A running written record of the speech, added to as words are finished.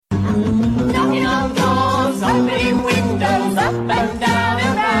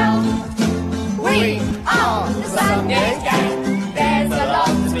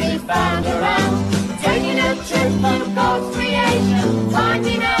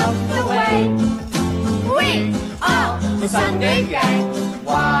Sunday gang.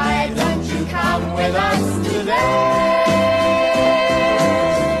 Why don't you come with us today?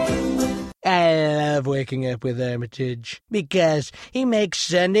 I love waking up with Armitage because he makes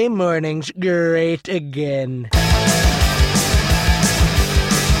Sunday mornings great again.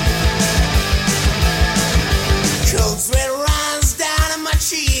 Cold sweat runs down my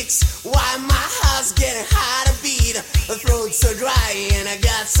cheeks while my heart's getting hard to beat. The throat's so dry and I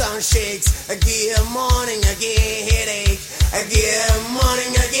got some shakes. I give morning again, headache. I give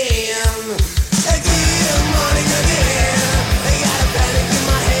morning again. I give morning again. I got a panic in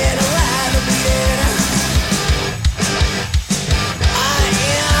my head, a lot of beating. I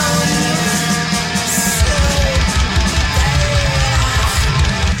am so bad.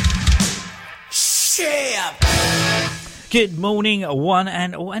 Shit. Good morning, one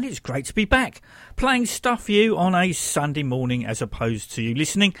and all, and it's great to be back, playing stuff for you on a Sunday morning as opposed to you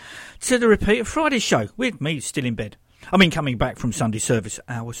listening to the repeat of Friday's show with me still in bed. Coming back from Sunday service.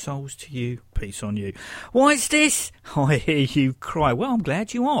 Our souls to you, peace on you. Why is this? I hear you cry. Well, I'm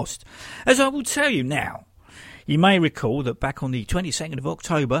glad you asked, as I will tell you now. You may recall that back on the 22nd of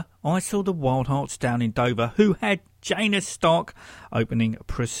October, I saw the Wild Hearts down in Dover, who had Janus Stark opening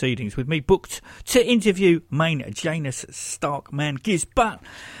proceedings with me booked to interview main Janus Stark man Gizz Butt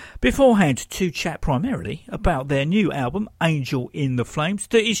beforehand to chat primarily about their new album Angel in the Flames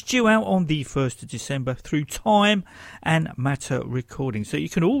that is due out on the 1st of December through Time and Matter Recordings. So you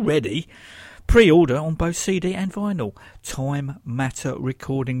can already pre-order on both CD and vinyl.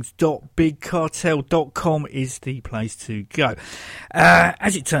 TimeMatterRecordings.BigCartel.com is the place to go.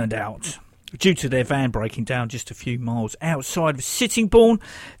 As it turned out, due to their van breaking down just a few miles outside of Sittingbourne,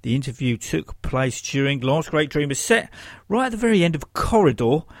 the interview took place during Last Great Dreamer's set, right at the very end of a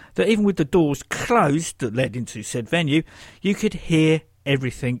corridor that even with the doors closed that led into said venue, you could hear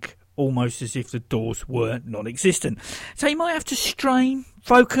everything almost as if the doors were non-existent. So you might have to strain,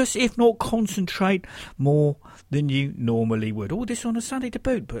 focus, if not concentrate more than you normally would. All this on a Sunday to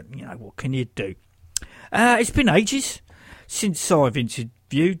boot, but you know, what can you do? It's been ages since I've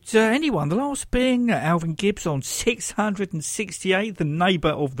interviewed anyone, the last being Alvin Gibbs on 668, the Neighbour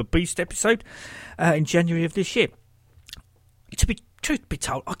of the Beast episode in January of this year. Truth be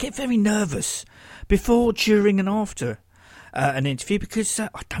told, I get very nervous before, during and after an interview because I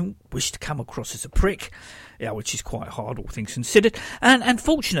don't wish to come across as a prick, which is quite hard, all things considered. And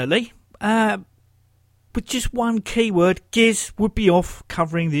fortunately, with just one keyword, Gizz would be off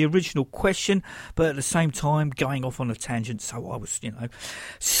covering the original question, but at the same time going off on a tangent, so I was,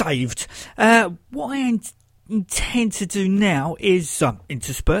 saved. What I intend to do now is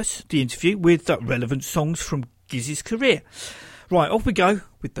intersperse the interview with relevant songs from Gizz's career. Right, off we go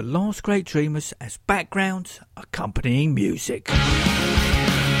with The Last Great Dreamers as background accompanying music. Well,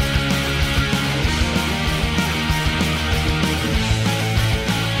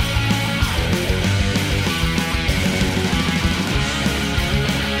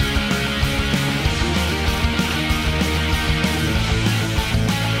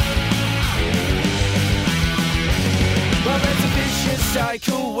 there's a vicious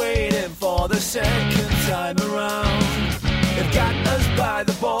cycle waiting for the second time around. They've got us by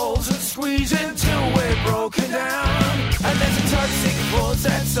the balls and squeeze until we're broken down. And there's a toxic force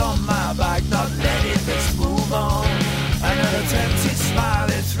that's on my back, not letting this move on. And an attempted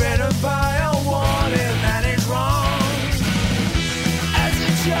smile is threatened by a warning that is wrong. As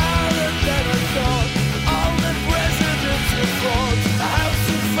a child I never thought all the presidents were frauds. A house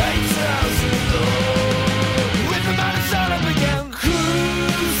of fate's a house of Lord. With the man and son I began crucified.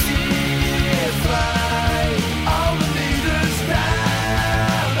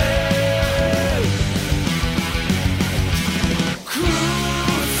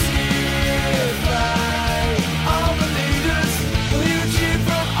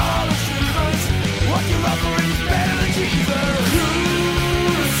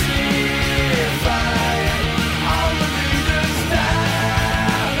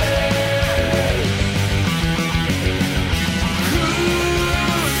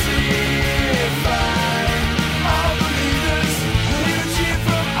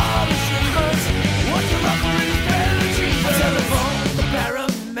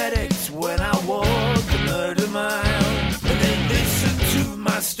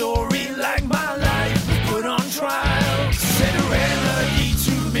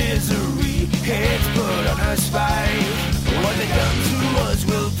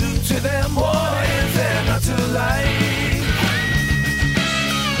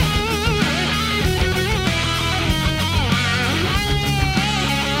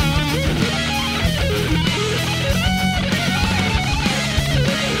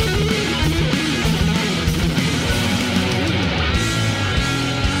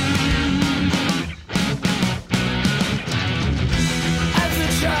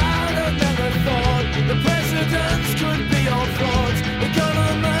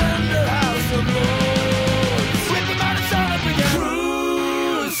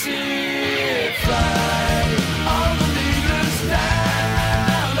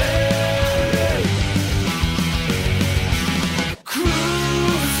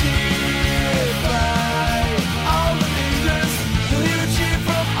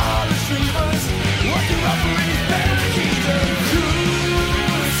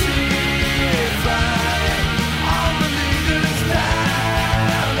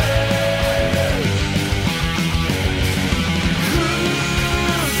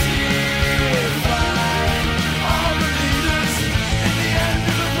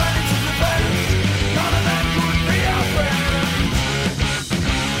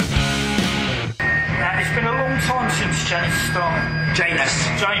 time since Janus Stark. Janus.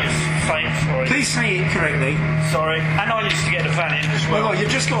 Sorry. Please say it correctly. Sorry. And I used to get the Valiant as well. Well,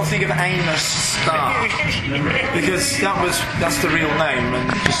 you've just got to think of Janus Stark. Because that's the real name,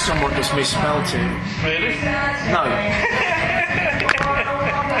 and someone just misspelled it. Really? No.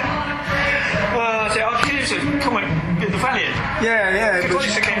 Well, I used to come with the Valiant. Yeah. Because I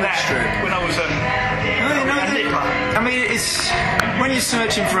used to get that when I was a nipper. I mean, it's when you're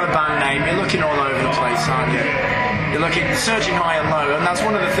searching for a band name, you're looking all over the place, aren't you? You're searching high and low, and that's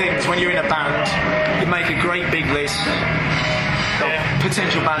one of the things when you're in a band, you make a great big list of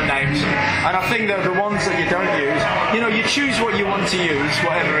potential band names, and I think that the ones that you don't use, you choose what you want to use,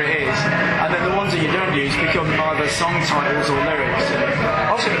 whatever it is, and then the ones that you don't use become either song titles or lyrics.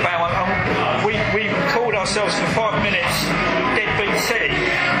 I was in a band, we called ourselves for 5 minutes Deadbeat City,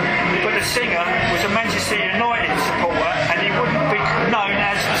 but the singer was a Manchester United supporter, and he wouldn't be known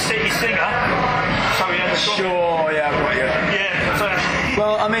as the City singer, so he had a Sure, yeah.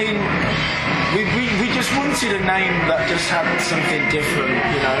 Well, I mean, we just wanted a name that just had something different,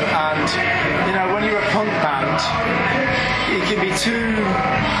 and, when you're a punk band, it can be too...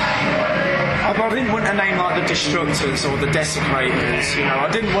 I didn't want a name like the Destructors or the Desecrators, I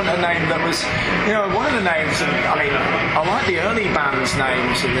didn't want a name that was, one of the names, I like the early bands'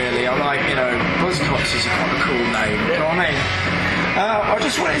 names, really. I like, Buzzcocks is a kind of cool name, you know what I mean? I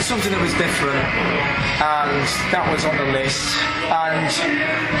just wanted something that was different, and that was on the list. And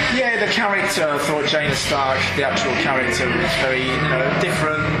the character, I thought Janus Stark, the actual character, was very,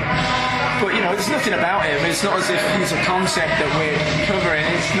 different. But there's nothing about him. It's not as if he's a concept that we're covering.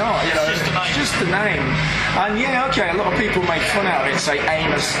 It's not, it's just the name. And a lot of people make fun out of it and say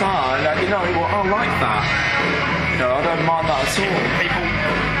Janus Stark, and I like that. I don't mind that at all. People,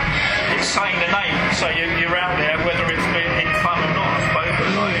 it's saying the name, so you're out there, whether it's in fun or not, I suppose.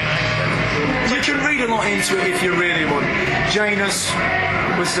 You can read a lot into it if you really want. Janus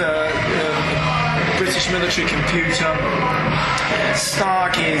was a British military computer.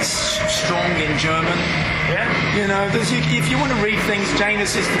 Stark is strong in German. Yeah. If you want to read things,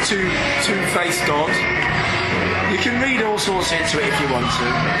 Janus is the two-faced god. You can read all sorts into it if you want to,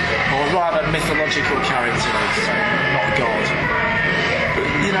 or rather mythological characters, not god. But,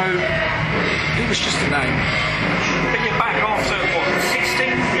 it was just a name. But you're back after,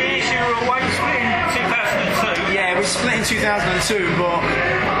 16 years you were away, split in 2002? Yeah, we split in 2002, but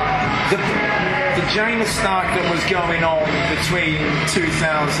the Janus Stark that was going on between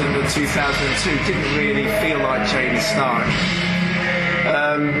 2000 and 2002 didn't really feel like Janus Stark.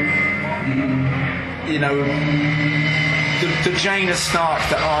 The Janus Stark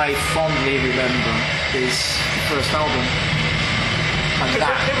that I fondly remember is the first album. And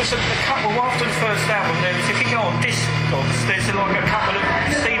there was a couple after the first album. If you go on Discogs, there's like a couple of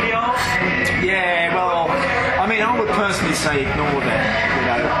CDRs. Yeah, well, I would personally say ignore them.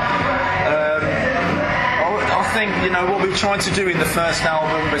 I think what we tried to do in the first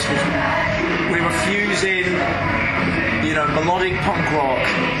album was we were fusing melodic punk rock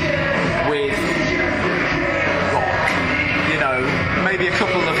with rock. Maybe a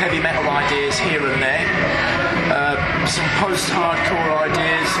couple of heavy metal ideas here and there. Some post-hardcore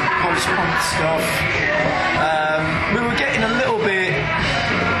ideas, some post-punk stuff. We were getting a little bit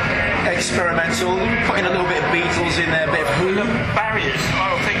experimental, putting a little bit of Beatles in there, a bit of Who. Barriers,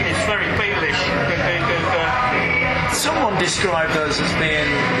 I think it's very Beatlish. Someone described us as being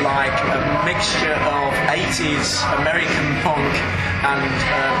like a mixture of 80s American punk and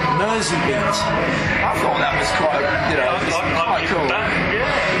Mersey beat. I thought that was quite, quite cool.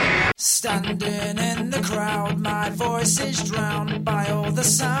 Standing in the crowd, my voice is drowned by all the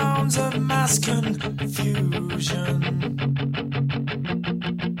sounds of mass confusion.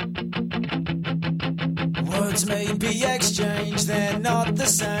 Words may be exchanged, they're not the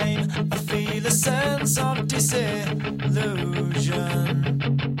same. I feel a sense of disillusion.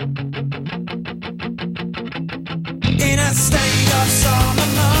 In a state of some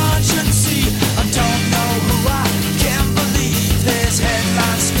emergency, I don't know who I can believe. There's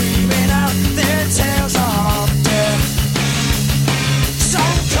headlines screaming out their tales of death. So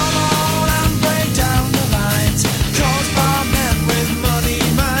come on and break down the lines caused by men with money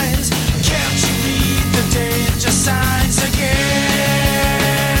minds. Can't you read the danger signs again?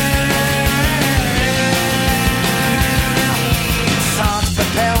 Thoughts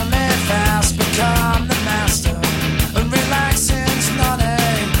propel me fast, become the master. Relaxing's not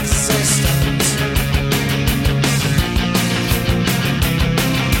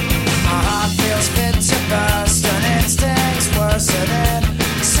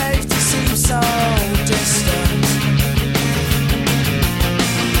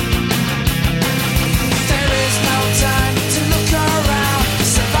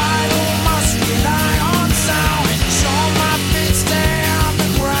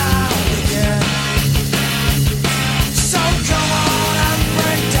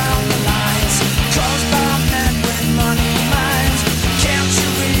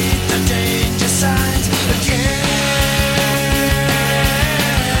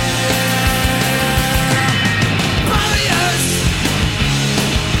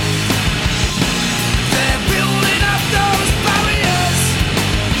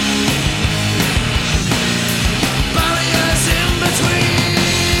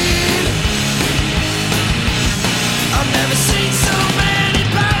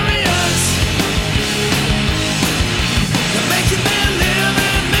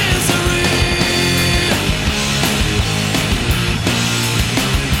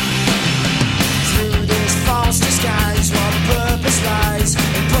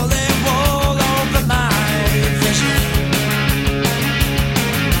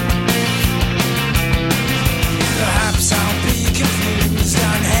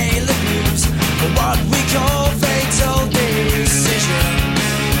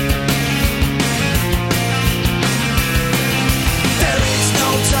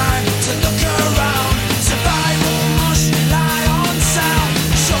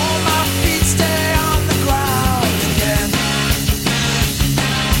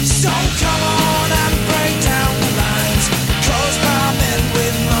So come on and break down the lines. Close my men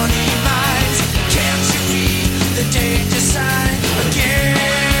with money minds. Can't you read the danger sign again?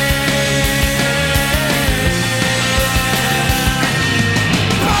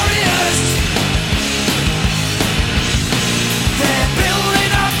 Warriors, they're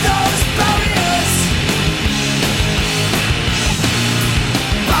building up those barriers.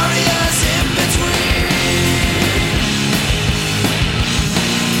 Barriers in between.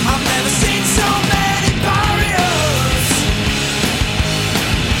 I've never seen so many barriers,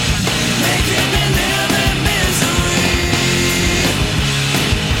 making me live in misery,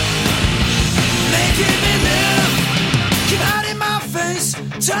 making me live. Keep hiding my face,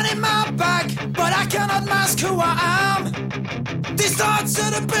 turning my back, but I cannot mask who I am. These thoughts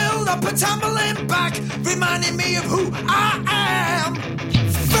that are built up and tumbling back, reminding me of who I am.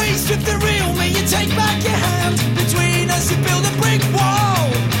 Faced with the real me, you take back your hand. Between us you build a brick wall.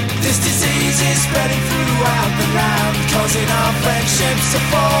 This disease is spreading throughout the land, causing our friendships to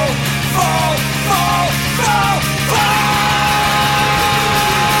fall, fall, fall, fall, fall.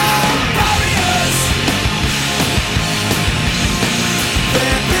 Barriers,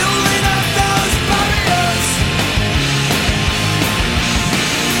 they're building up those barriers.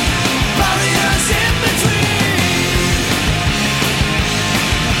 Barriers in between.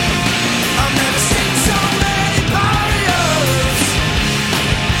 I've never seen so many barriers,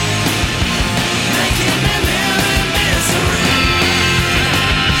 making me live in misery.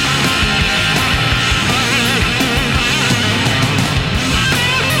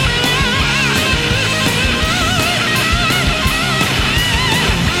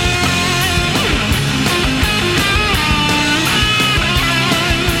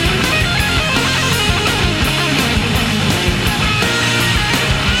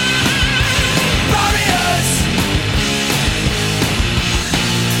 Barriers,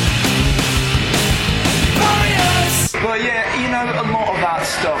 barriers. Well, yeah, you know, a lot of that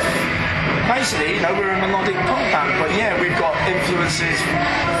stuff. Basically, you know, we're a melodic punk band, but yeah, we've got influences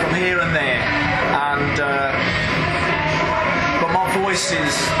from here and there. And, but my voice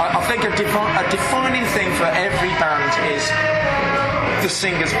is, I think a defining thing for every band is the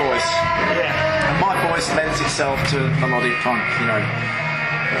singer's voice. Yeah. And my voice lends itself to melodic punk, you know,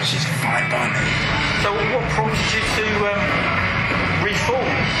 which is fine by me. So what prompted you to reform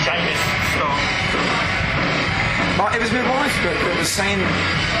Janus Stark? It was my wife that was saying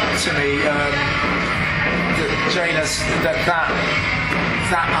to me that Janus,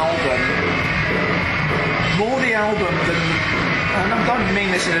 that album, more the album than, and I don't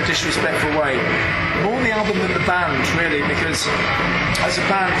mean this in a disrespectful way, more the album than the band, really, because as a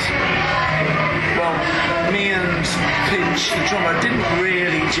band, well, me and Pinch, the drummer, didn't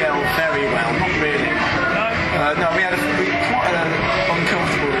really gel very well, not really. No, we had quite an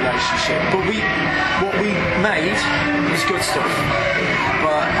uncomfortable relationship, but what we made was good stuff.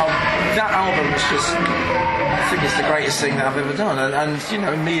 But that album was just, I think it's the greatest thing that I've ever done. And you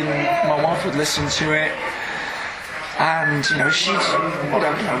know, me and my wife would listen to it, and you know,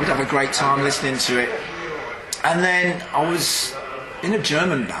 we'd have a great time listening to it. And then I was in a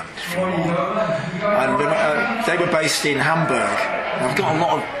German band, and they were based in Hamburg. I've got a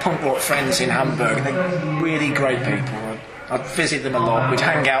lot of punk rock friends in Hamburg, and they're really great people. I'd visit them a lot. We'd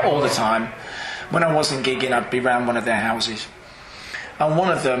hang out all the time. When I wasn't gigging, I'd be round one of their houses. And one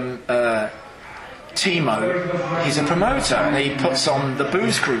of them, Timo, he's a promoter, and he puts on the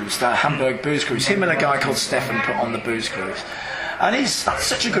booze cruise, the Hamburg booze cruise. Him and a guy called Stefan put on the booze cruise. And that's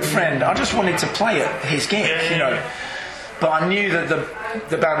such a good friend. I just wanted to play at his gig, you know. But I knew that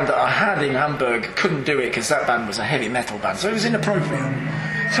the band that I had in Hamburg couldn't do it because that band was a heavy metal band, so it was inappropriate.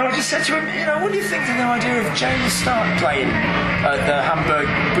 So I just said to him, you know, what do you think of the idea of Janus Stark playing at the Hamburg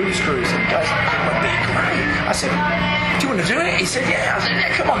Booze Cruise? And the guy's like, that would be great. I said, do you want to do it? He said, yeah. I said,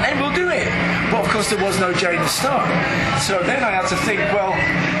 yeah, come on then, we'll do it. But of course there was no Janus Stark. So then I had to think, well,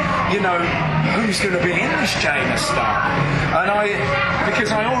 you know, who's going to be in this Janus Stark? And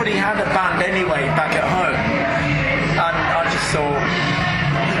because I already had a band anyway back at home, and I just thought,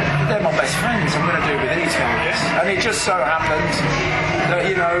 they're my best friends, I'm going to do it with these guys. And it just so happened that,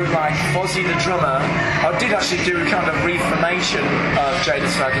 you know, like Fozzy the drummer, I did actually do a kind of reformation of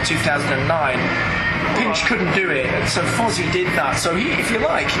Janus Stark in 2009. Pinch couldn't do it, and so Fozzy did that. So if you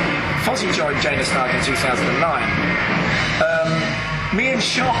like, Fozzy joined Janus Stark in 2009. Me and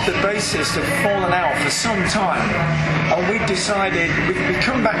Sharp, the bassist, had fallen out for some time, and we decided we'd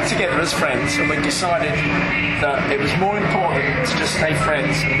come back together as friends, and we decided that it was more important to just stay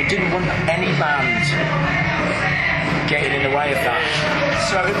friends, and we didn't want any band getting in the way of that.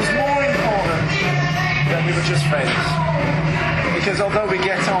 So it was more important that we were just friends. because although we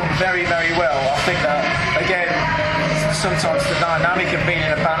get on very, very well, I think that, again, sometimes the dynamic of being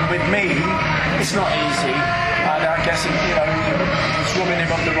in a band with me, it's not easy. And I guess, it's rubbing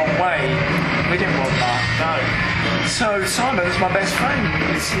him up the wrong way. We didn't want that, no. So Simon is my best friend.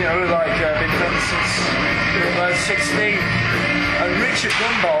 It's, been friends since we were 16. And Richard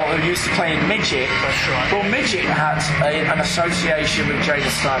Gumbel, who used to play in Midget, that's right. Well, Midget had an association with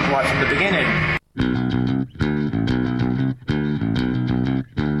Janus Stark right from the beginning.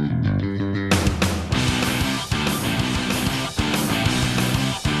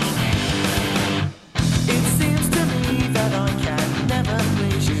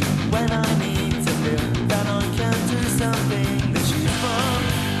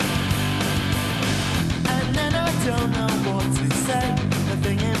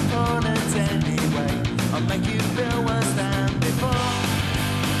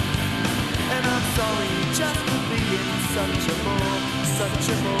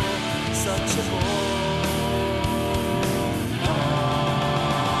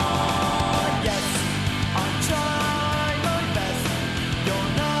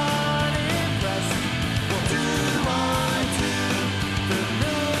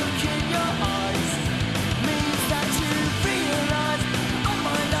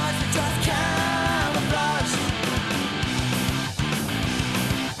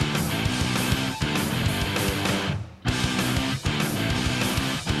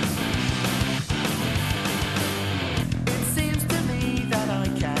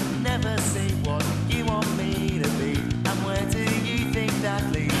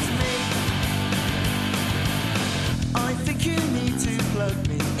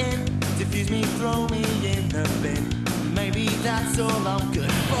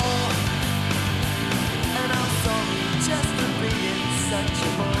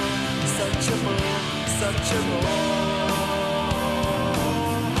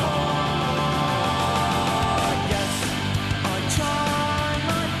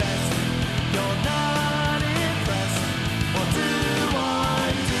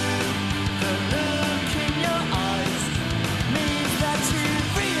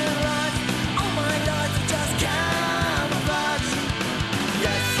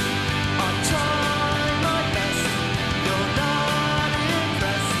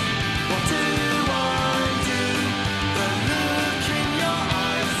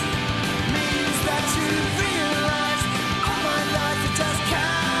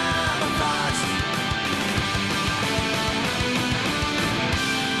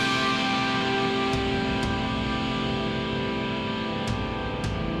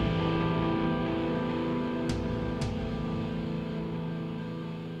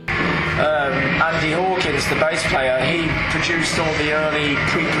 Andy Hawkins, the bass player, he produced all the early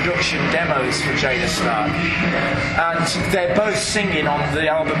pre-production demos for Janus Stark, and they're both singing on the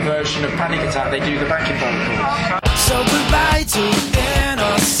album version of Panic Attack. They do the backing vocals. So goodbye to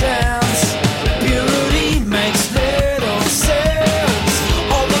innocence. Purity makes little sense.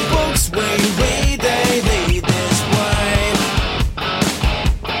 All the books we read, they lead this way.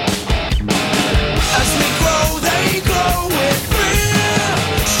 As we grow, they grow with fear.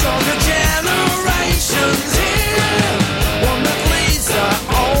 Stronger generations here. One that leads our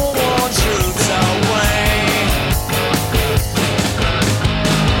old war troops away.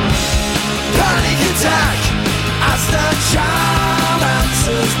 Panic attack as the child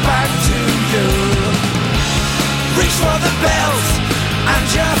answers back to you. Reach for the belt and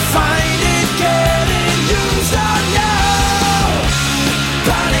you find it getting used on you.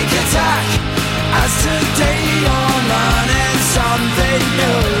 Panic attack as today you're learning something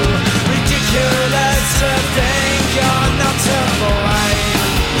new. Ridiculous to think you're not to blame.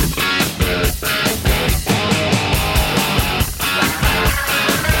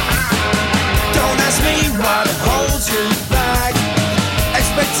 Don't ask me what holds you back.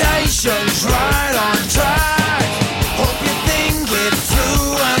 Expectations right on track. Hope you think it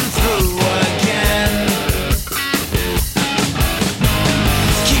through and through again.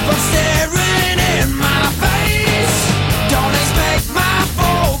 Keep on staring in my face. Don't expect my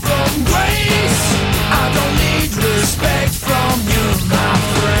fall from grace. I don't need respect from you, my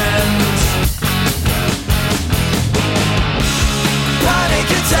friend. Panic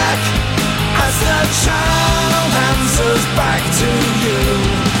attack as the child answers back to you.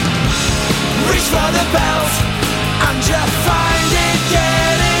 Reach for the belt and you find it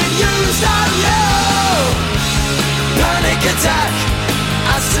getting used on you. Panic attack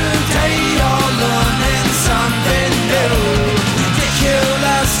as today you're learning something new.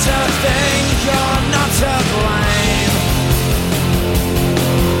 Ridiculous to think you're not to blame.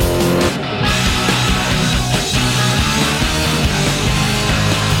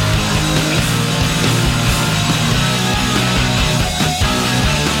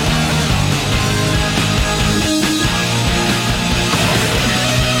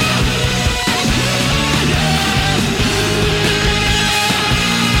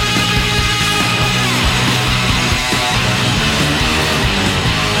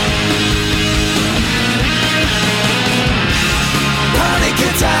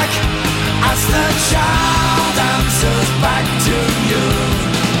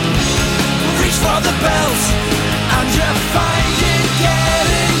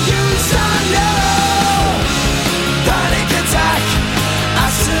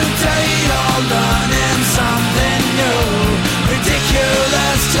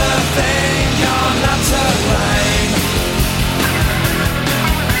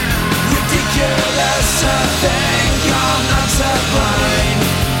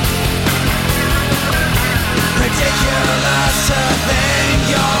 thing,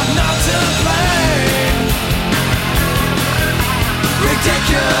 you're not to blame.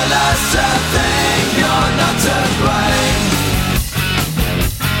 Ridiculous a thing, you're not to blame.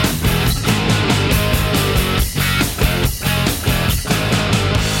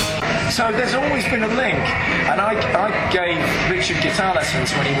 So there's always been a link, and I gave Richard guitar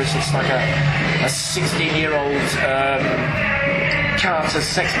lessons when he was just like a 16-year-old Carter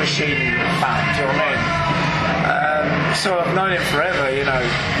Sex Machine fan, do you know what I mean? So I've known him forever, you know.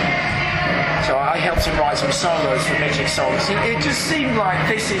 So I helped him write some solos for Midget songs. It just seemed like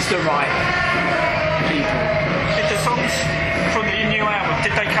this is the right people. Did the songs from the new album,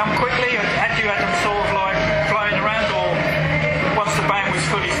 did they come quickly? Or had you had them sort of like flowing around, or once the band was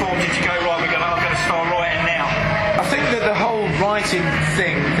fully formed, did you go, right, I'm going to start writing now? I think that the whole writing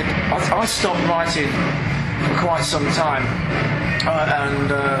thing, I stopped writing for quite some time, and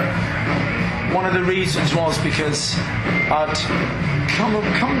one of the reasons was because I'd come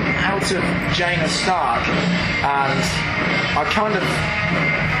out of Janus Stark, and I kind of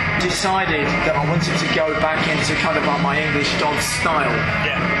decided that I wanted to go back into kind of like my English dog style,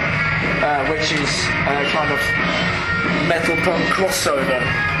 which is kind of metal punk crossover,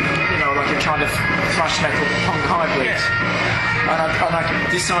 you know, like a kind of thrash metal punk hybrid. And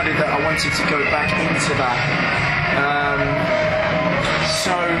I decided that I wanted to go back into that.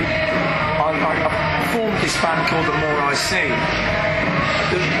 So I formed this band called The More I See.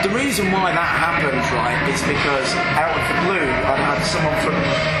 The reason why that happened, right, is because out of the blue, I had someone from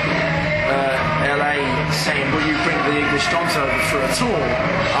LA saying, will you bring the English dogs over for a tour?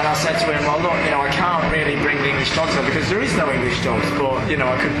 And I said to him, well, look, you know, I can't really bring the English dogs over because there is no English dogs, but, you know,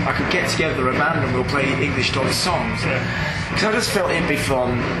 I could get together a band and we'll play English dogs songs. Because I just felt it'd be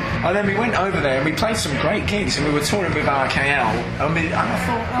fun. And then we went over there and we played some great gigs, and we were touring with RKL, and I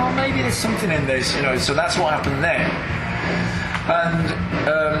thought, oh, maybe there's something in this, you know, so that's what happened there.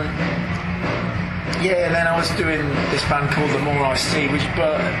 And then I was doing this band called The More I See,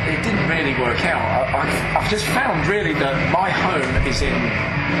 but it didn't really work out. I've just found really that my home is in,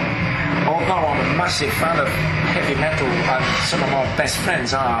 although I'm a massive fan of heavy metal, and some of my best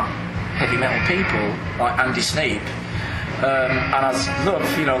friends are heavy metal people, like Andy Sneap, and I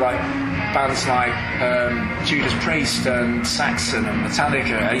love, you know, like bands like Judas Priest and Saxon and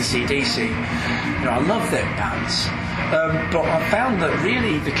Metallica, AC/DC. You know, I love their bands. But I found that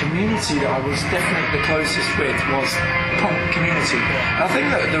really the community that I was definitely the closest with was punk community. And I think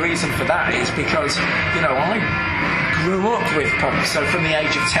that the reason for that is because, you know, I grew up with punk, so from the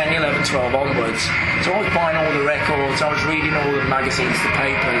age of 10, 11, 12 onwards. So I was buying all the records, I was reading all the magazines, the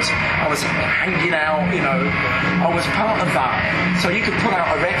papers, I was hanging out, you know, I was part of that. So you could put out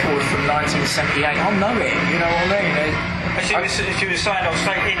a record from 1978, I'll know it, you know what I mean? As you were saying, I was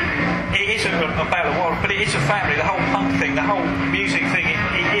saying, it is about the world, but it is a family. The whole punk thing, the whole music thing,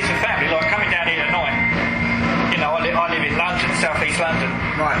 it is a family. Like coming down here tonight, you know, I live in London, South East London.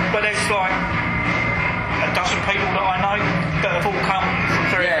 Right. But there's like a dozen people that I know that have all come from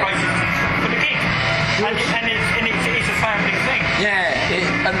various places for the gig. And it's a family thing.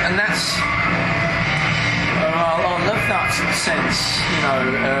 Yeah, and that's... I love that sense, you know,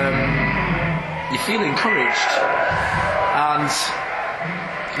 you feel encouraged. And,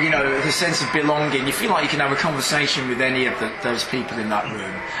 you know, the sense of belonging. You feel like you can have a conversation with any of those people in that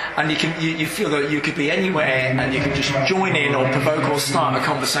room, and you feel that you could be anywhere and you can just join in or provoke or start a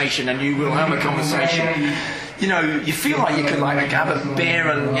conversation, and you will have a conversation. You know, you feel like you could like have a beer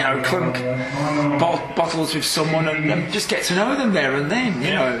and, you know, clunk bottles with someone and just get to know them there and then,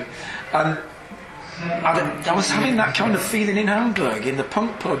 you know. And I was having that kind of feeling in Hamburg, in the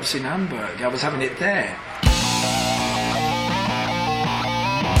punk pubs in Hamburg. I was having it there.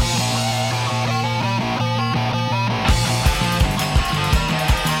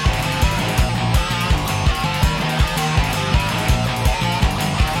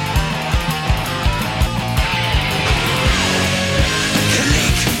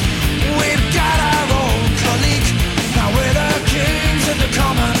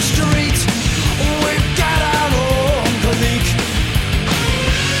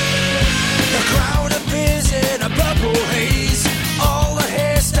 Crowd of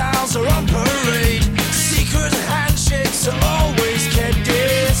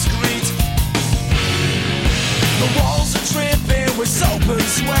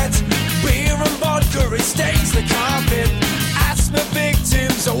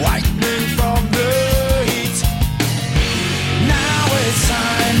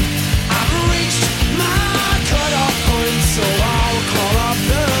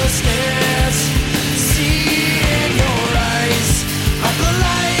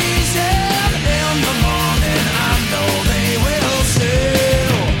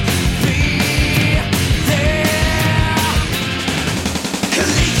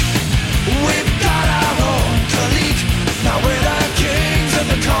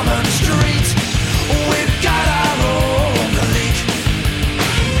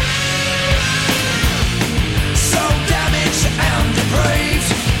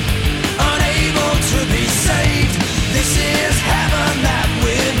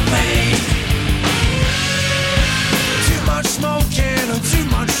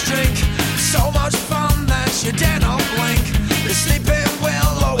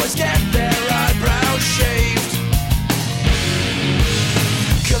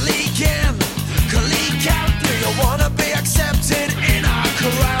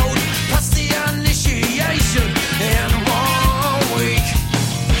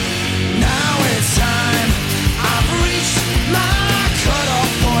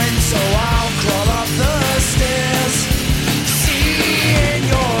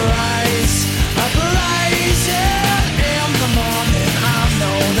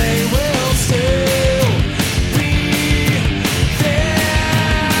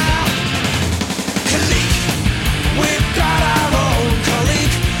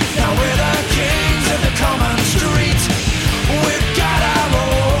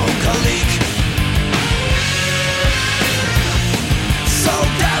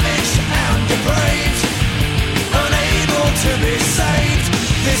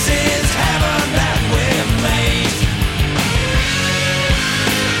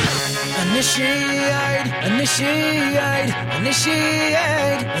Initiate,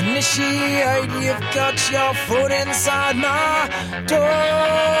 initiate, initiate. You've got your foot inside my door.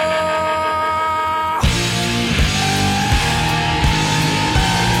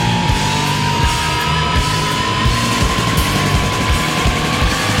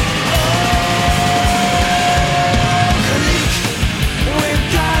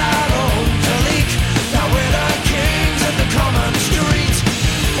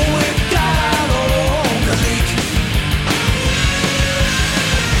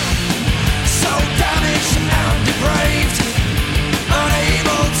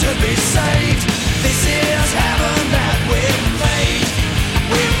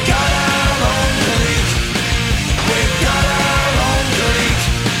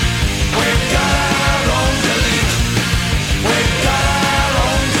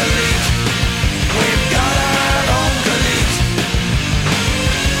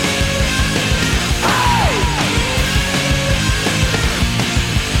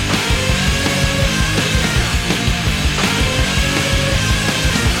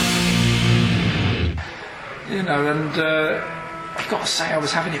 And I've got to say, I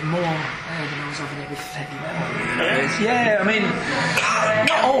was having it more than I was having it with heavy metal. Yeah, I mean,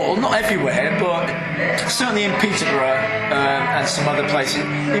 not everywhere, but certainly in Peterborough and some other places.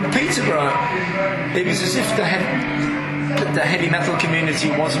 In Peterborough, it was as if the heavy metal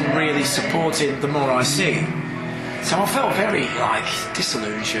community wasn't really supporting The More I See. So I felt very,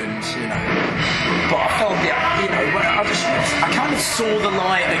 disillusioned, But I felt, I kind of saw the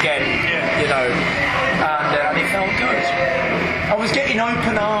light again, and it felt good. I was getting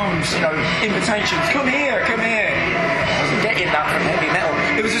open arms, invitations, come here. I wasn't getting that from heavy metal.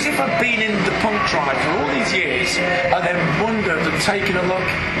 It was as if I'd been in the punk tribe for all these years, and then wondered and taken a look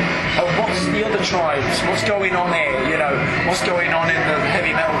at what's the other tribes, what's going on here, what's going on in the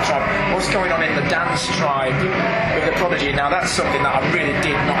heavy metal tribe, what's going on in the dance tribe with the Prodigy. Now that's something that I really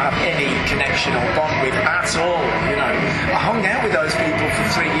did not have any connection or bond with at all, I hung out with those people for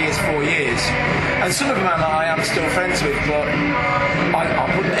 3 years, 4 years, and some of them I am still friends with, but I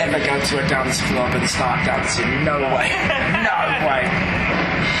wouldn't ever go to a dance club and start dancing. No way. No way.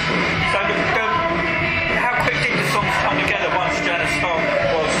 So how quick did the songs come together once Janus Stark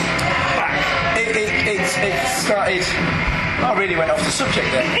was back? It started... I really went off the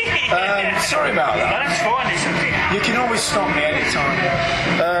subject there. Sorry about that. No, that's fine. You can always stop me any time.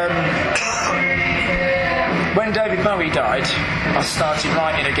 When David Bowie died, I started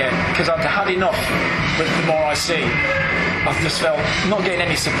writing again because I'd had enough with The More I See. I just felt not getting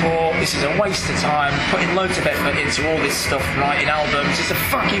any support. This is a waste of time. Putting loads of effort into all this stuff, writing albums. It's a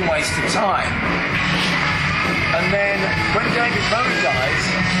fucking waste of time. And then when David Bowie died,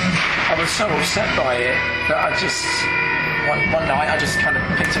 I was so upset by it that I just one night I just kind of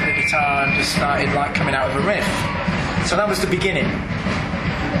picked up the guitar and just started coming out with a riff. So that was the beginning.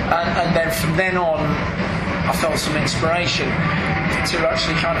 And then from then on, I felt some inspiration to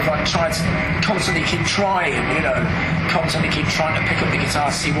actually kind of try to constantly keep trying, constantly keep trying to pick up the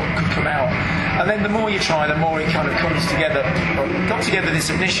guitar, see what could come out. And then the more you try, the more it kind of comes together. Got together this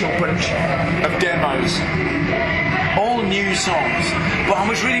initial bunch of demos, all new songs, but I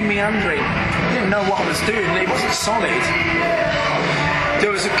was really meandering. I didn't know what I was doing. It wasn't solid. There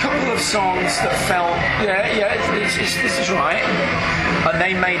was a couple of songs that felt, this is right, and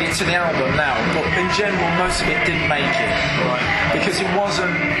they made it to the album now, but in general most of it didn't make it, right? Because it wasn't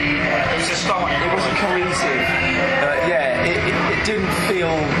cohesive. It didn't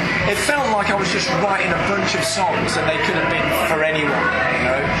feel, it felt like I was just writing a bunch of songs and they could have been for anyone,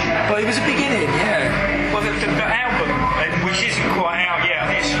 but it was a beginning, Well, the album, which isn't quite out yet,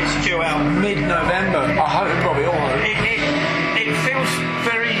 I think it's due out mid-November, I hope, probably all of it. It feels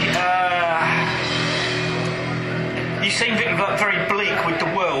very, you seem very bleak with the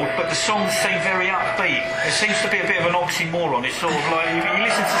world, but the songs seem very upbeat. It seems to be a bit of an oxymoron. It's sort of like, you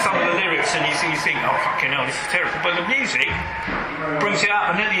listen to some of the lyrics and you think, oh fucking hell, this is terrible. But the music brings it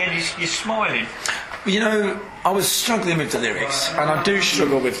up, and at the end you're smiling. I was struggling with the lyrics, and I do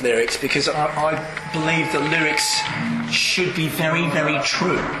struggle with lyrics because I believe that lyrics should be very, very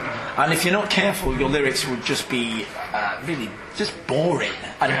true. And if you're not careful, your lyrics will just be really just boring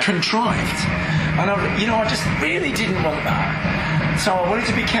and contrived. And I just really didn't want that. So I wanted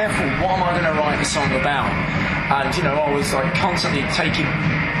to be careful. What am I going to write the song about? And I was constantly taking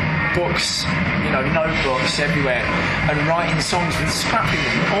books, notebooks everywhere, and writing songs and scrapping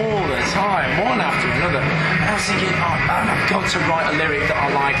them all the time, one after another. And I was thinking, I've got to write a lyric that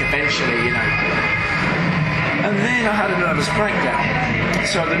I like eventually, And then I had a nervous breakdown.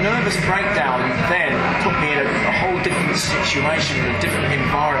 So the nervous breakdown then put me in a whole different situation, a different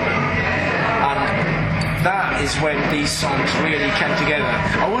environment. And that is when these songs really came together.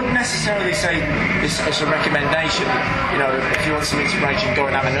 I wouldn't necessarily say this as a recommendation, you know, if you want some inspiration, go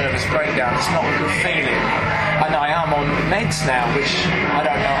and have a nervous breakdown. It's not a good feeling. And I am on meds now, which I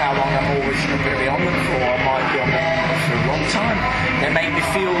don't know how long I'm always going to be on them for. I might be on them for a long time. They make me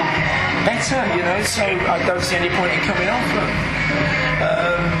feel better, you know, so I don't see any point in coming off them.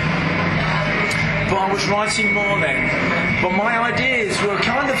 But I was writing more then. But my ideas were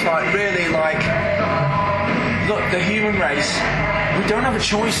kind of like, really like, look, the human race, we don't have a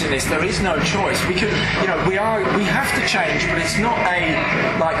choice in this. There is no choice. We could, you know, we have to change, but it's not a,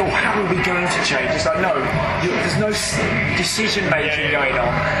 like, oh, how are we going to change? It's like, no, there's no decision making going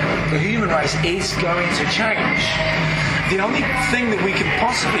on. The human race is going to change. The only thing that we can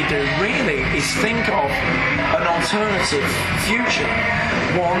possibly do, really, is think of an alternative future.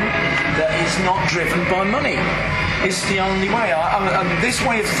 One that is not driven by money. It's the only way. And this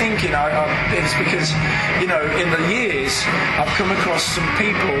way of thinking is because, you know, in the years, I've come across some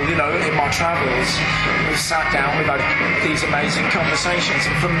people, you know, in my travels, who've sat down, we've had these amazing conversations,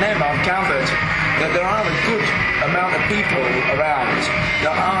 and from them I've gathered that there are a good amount of people around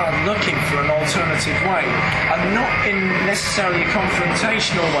that are looking for an alternative way, and not in necessarily a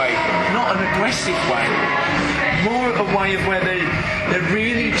confrontational way, not an aggressive way, more a way of where they're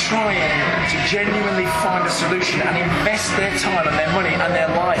really trying to genuinely find a solution and invest their time and their money and their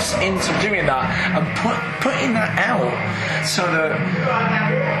lives into doing that, and putting that out so that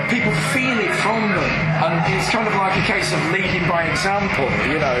people feel it from them. And it's kind of like a case of leading by example,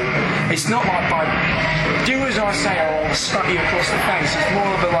 you know. It's not like by do as I say or I'll slap you across the face. It's more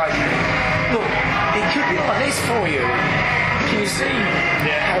of a like, look, it could be like this for you. Can you see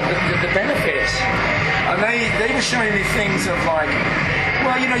how the benefits? And they were showing me things of like,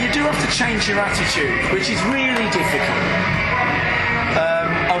 well, you know, you do have to change your attitude, which is really difficult.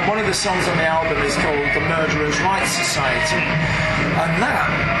 And one of the songs on the album is called The Murderers' Rights Society. And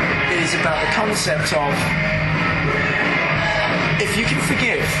that is about the concept of, if you can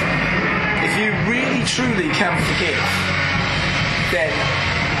forgive, if you really truly can forgive, then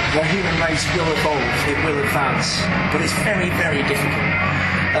the human race will evolve, it will advance. But it's very, very difficult.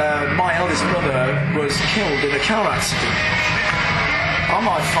 My eldest brother was killed in a car accident. I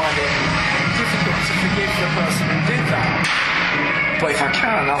might find it difficult to forgive the person who did that. But if I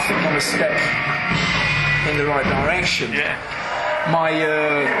can, I think I'm a step in the right direction. Yeah.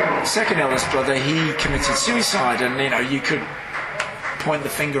 My second eldest brother, he committed suicide, and, you know, you could point the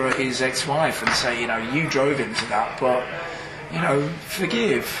finger at his ex-wife and say, you know, you drove him to that, but, you know,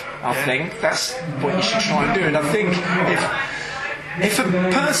 forgive. I think that's what you should try and do. And I think if a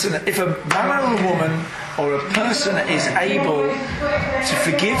man or a woman or a person is able to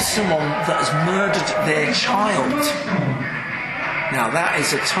forgive someone that has murdered their child, now that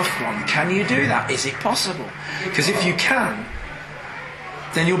is a tough one. Can you do that? Is it possible? Because if you can,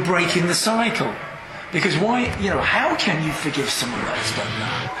 then you're breaking the cycle. Because why, you know, how can you forgive someone that has done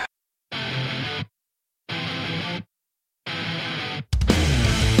that?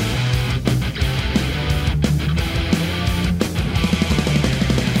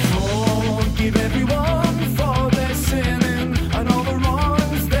 Forgive everyone for their sinning and all the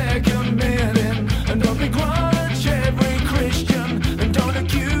wrongs they're committing, and don't begrudge every Christian and don't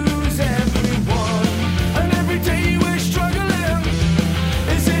accuse everyone. And every day we're struggling.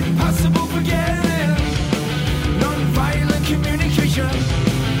 Is it possible forgetting? Non-violent communication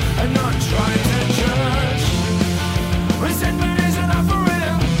and not trying to judge. Resentment is an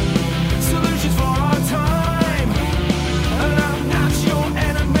offering, solutions for our time. And I'm not your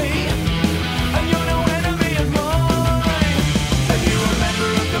enemy, and you're no enemy of mine. And you're a member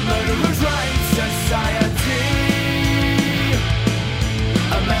of the Murderers' Rights Society.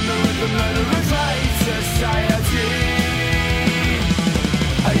 A member of the Murderers' Rights Society.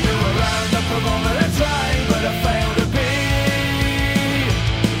 Are you around up from all that I tried, but I failed to be?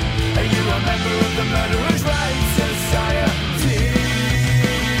 Are you a member of the Murderers' Rights Society?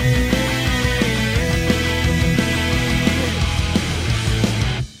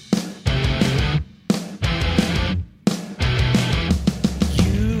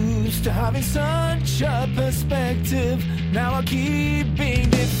 Used to having such a perspective, now I keep being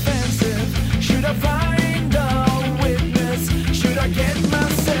defensive. Should I find a witness? Should I get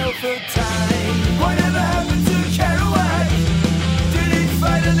myself a time? Whatever happened to Caraway? Did it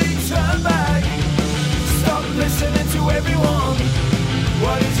finally turn back? Stop listening to everyone.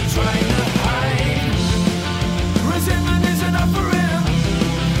 What is he trying to hide? Resentment is an offering,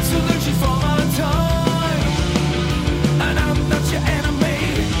 solutions for our time. And I'm not your enemy,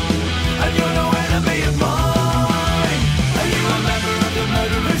 and you're no enemy of mine. Are you a member of the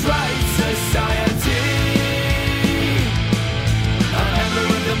Murderers' Rights Society?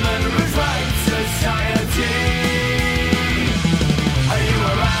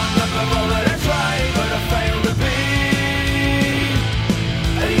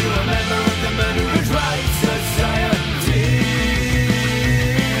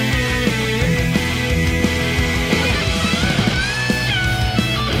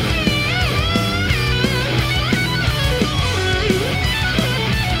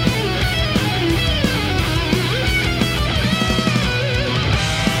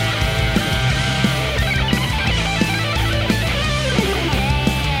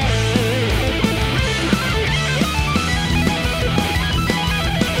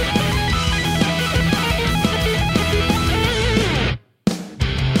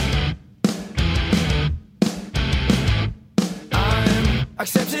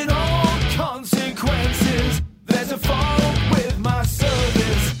 accepting all consequences. There's a fault with my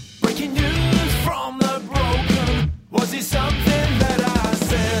service. Breaking news from the broken. Was it something that I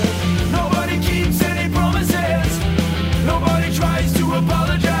said? Nobody keeps any promises. Nobody tries to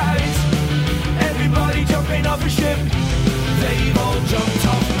apologize. Everybody jumping off a ship. They've all jumped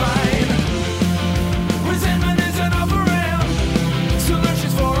off mine. Resentment is an offering.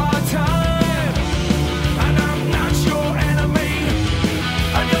 Solutions for our time. And I'm not your enemy.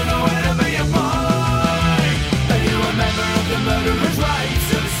 And you're no enemy of mine. And you're a member of the Murderers' Rights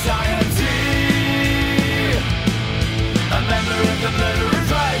Society. A member of the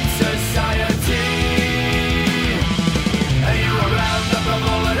Murderers' Rights Society. And you were round up a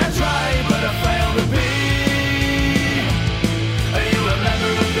ball and I tried, but I failed to be. And you were a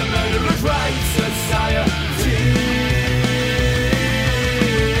member of the Murderers' Rights Society.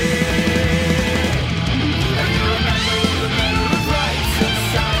 And you were a member of the Murderers' Rights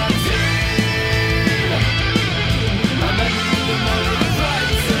Society. A member of the Murderers'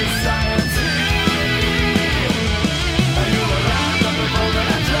 Rights Society. And you were round up a ball and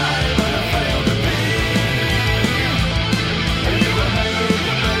I tried, but I failed to be. And you were a member of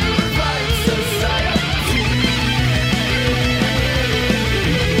the Murderers' Rights Society.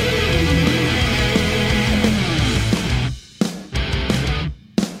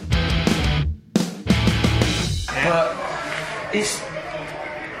 But it's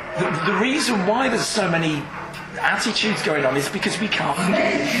the reason why there's so many attitudes going on is because we can't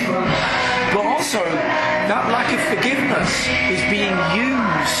forgive. But also, that lack of forgiveness is being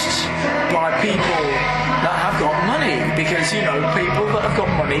used by people that have got money. Because, you know, people that have got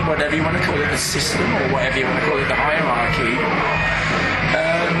money, whatever you want to call it, the system or whatever you want to call it, the hierarchy,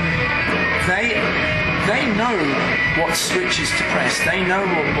 they know what switches to press. They know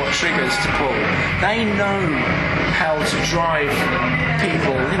what triggers to pull. They know how to drive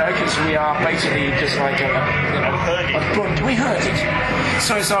people, you know, because we are basically just like a bunch. We heard it.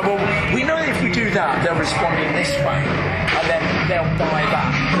 So it's like, well, we know if we do that, they'll respond in this way, and then they'll buy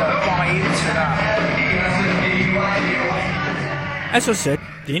that. They'll buy into that. As I said,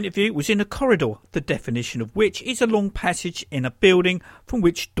 the interview was in a corridor, the definition of which is a long passage in a building from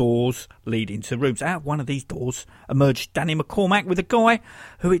which doors lead into rooms. Out of one of these doors emerged Danny McCormack with a guy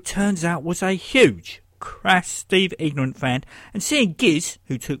who it turns out was a huge, crass Steve Ignorant fan, and seeing Gizz,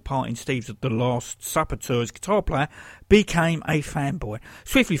 who took part in Steve's The Last Supper tour as guitar player, became a fanboy.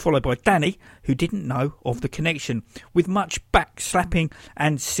 Swiftly followed by Danny, who didn't know of the connection, with much backslapping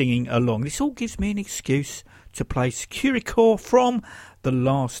and singing along. This all gives me an excuse to play Securicore from The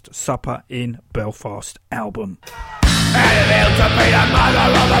Last Supper in Belfast album. And it feels to be the mother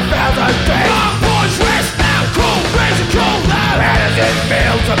of 1,000 things. Our boys rest now, cool, crazy, cool now. How does it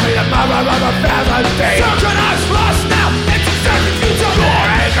feel to be the mother of 1,000 things? Synchronized lost now, it's exactly futile. Your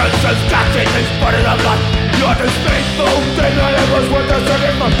arrogance has got it, it's putting up like you're the faithful thing that ever was worth the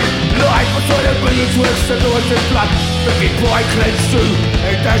second month. Life between the millions with simulated blood. 50 boy clenched through,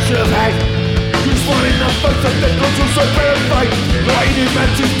 a dash of hate. You're smiling up first and then not so verified. Lying in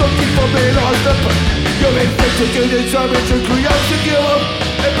matches, looking for me lost up. You're infected, you determined to create a hero.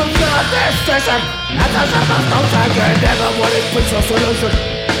 It was not this session. And there's a must not take it. Never would it put your solution.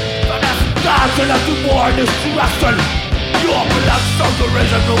 But that's not enough to warn destruction. Your blood stronger is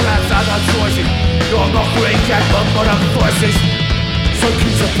a rule as other choices. Your mockery can't bump on voices. So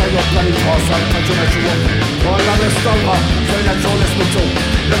keep to play your bloody pass on controversial. My love is stronger, so that's all it's to.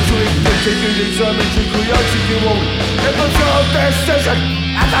 Let's do it, you determined to create a hero. It was your decision.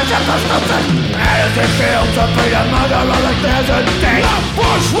 And there's a must not take it. How does it feel to be the mother of 1,000 things? The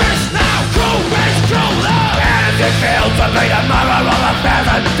bush wins now, cool, rich, cool love. How does it feel to be the mother of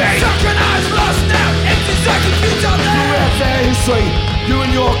 1,000 things? Synchronized lost now, it's exactly futile now. You have their history, you and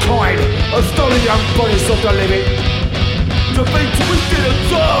your kind are still the young bodies of the living. To be twisted and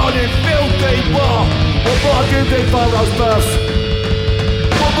torn in filthy war. What more do they Pharaoh's birth?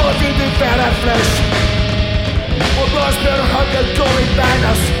 What more do they bear their flesh? What more better hunger going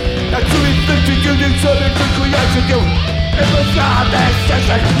banners? And to inflict you determined to create a guilt. It was not their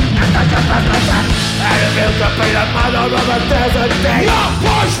session. And I just have my son. And it feels to be the mother of 1,000 days. Your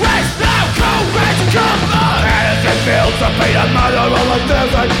push rest now, cold red, come on. And it feels to be the mother of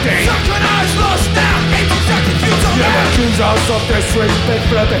 1,000 days. Synchronized lost now, it's exactly futile. You accuse us of disrespect,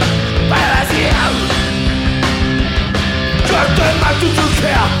 brother. But as he out. Just the man to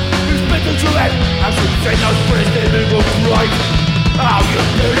care. Respect to it. I should say no praise the legal right. Oh, you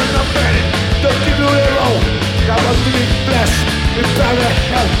did it up in it. Don't give you a roll. That was being flesh. It's better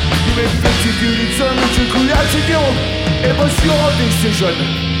hell. You inflicted, you determined to create a guild. It was your decision.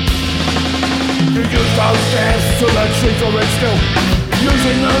 You used those stairs to the truth or it still. You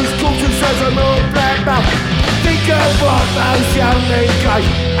nose, culture says I'm all black mouth. Think of what those young men gave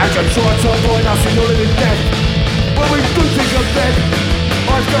as I try to avoid us in all of death. When we do think of death,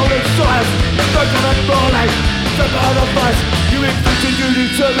 I've got inside us, stuck on a morning, stuck on a bus. You inflicted, you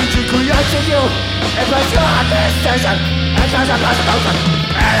determined to create a new. If it's not this station, it's just a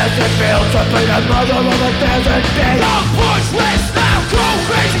possibility. And it's a feel to be the mother of 1,000 days. Don't push this now, go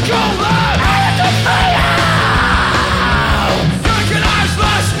crazy, go loud. And it's a fail. Organize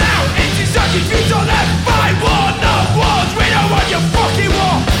us now, 80 seconds, you don't have fight. War, no wars, we don't want your fucking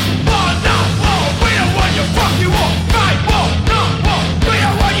war. War, no war, we don't want your fucking war. Fight, war, no war, we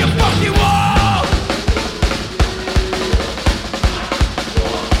don't want your fucking war.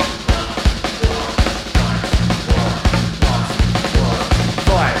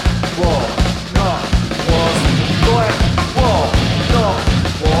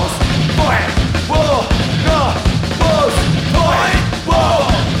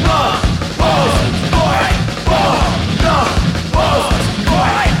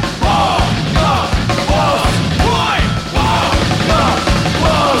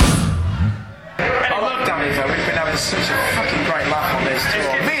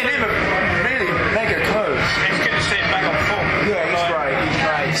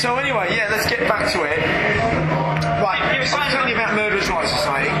 So anyway, yeah, let's get back to it. Right, I'm telling you about Murderers' Rights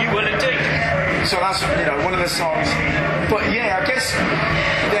Society. You will indeed. So that's, one of the songs. But yeah, I guess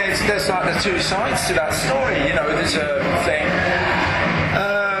there's like the two sides to that story. There's a thing.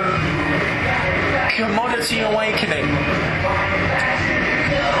 Commodity awakening.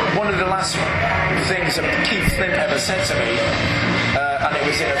 One of the last things that Keith Flint ever said to me, and it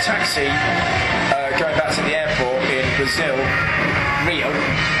was in a taxi going back to the airport in Brazil, Rio.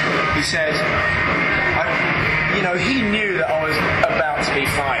 He said, he knew that I was about to be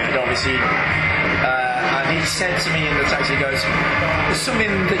fired, obviously, and he said to me in the taxi, he goes, there's something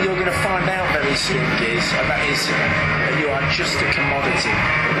that you're going to find out very soon, Gizz, and that is that you are just a commodity.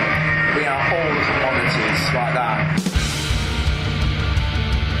 We are all commodities, like that.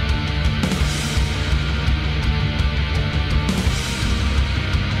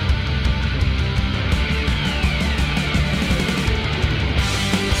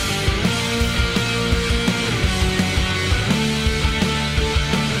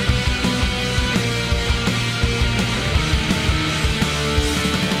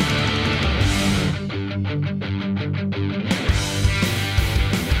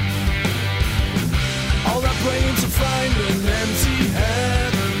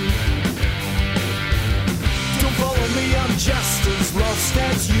 Just as lost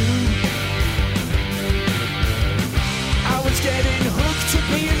as you. I was getting hooked to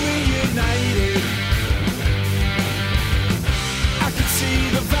being reunited. I could see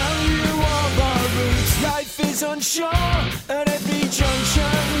the value of our roots. Life is unsure at every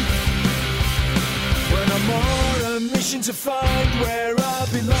junction. When I'm on a mission to find where I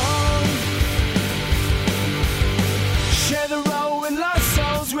belong. Share the road with lost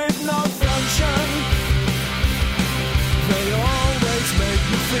souls with no function. They always make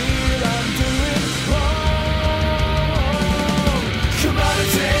me feel I'm doing wrong.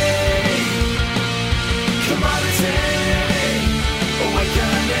 Commodity, commodity.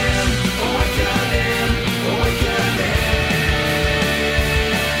 Awakening, awakening, awakening.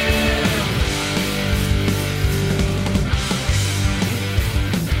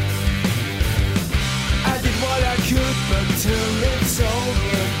 I did what I could, but till it's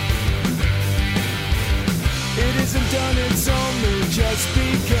over. It isn't done, it's only just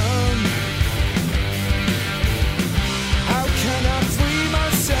begun. How can I free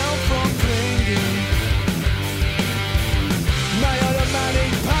myself from clinging? My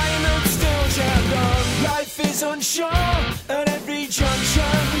automatic pilot still jammed on. Life is unsure at every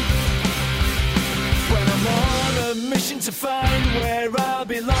junction. When I'm on a mission to find where I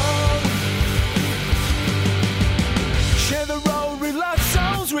belong. Share the road with lost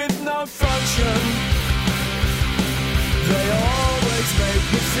souls with no function. They always make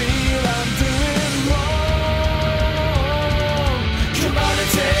me feel I'm doing wrong.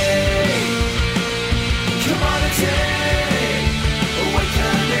 Commodity, commodity.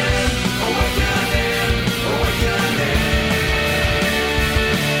 Awakening, awakening, awakening.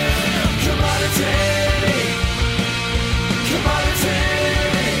 Commodity, commodity.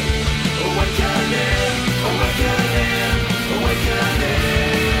 Awakening, awakening, awakening.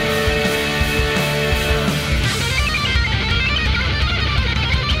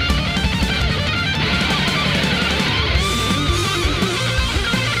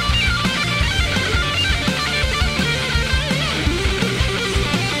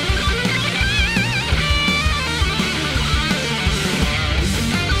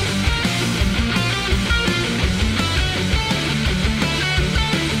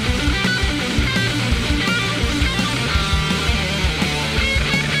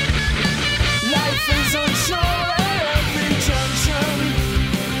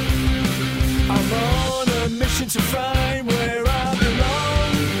 searching to find where I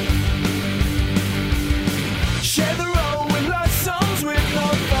belong. Share the role with love songs with no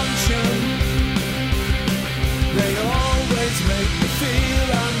function. They always make me feel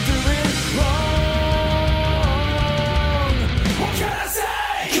I'm doing wrong. What can I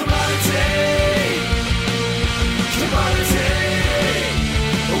say? Commodity, commodity.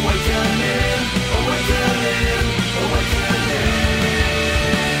 Awakening, awakening, awakening.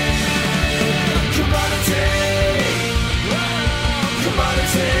 Commodity,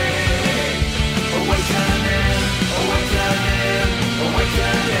 commodity. Awakening, awakening,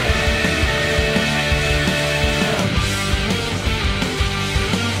 awakening.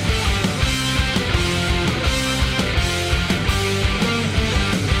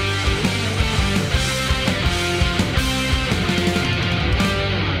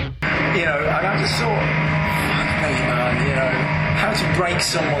 You know, and I just thought, fuck me, man, you know, how to break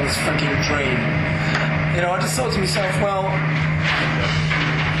someone's fucking dream. You know, I just thought to myself, well,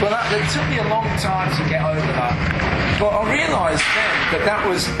 it took me a long time to get over that. But I realised then that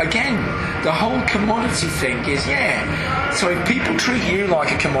was, again, the whole commodity thing is, so if people treat you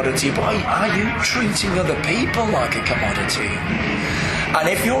like a commodity, why are you treating other people like a commodity? And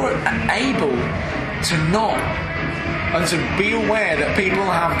if you're able to not, and to be aware that people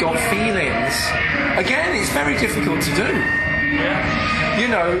have got feelings, again, it's very difficult to do. Yeah. You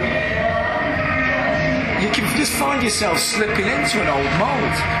know, you can just find yourself slipping into an old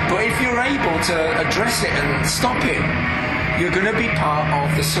mould. But if you're able to address it and stop it, you're going to be part of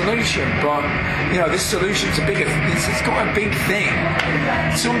the solution. But, you know, this solution's it's got a big thing.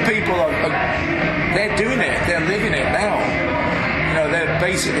 Some people they're doing it, they're living it now. You know, they're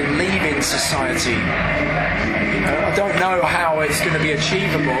basically leaving society. You know, I don't know how it's going to be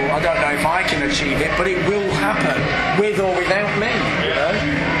achievable. I don't know if I can achieve it, but it will happen, with or without me. You know.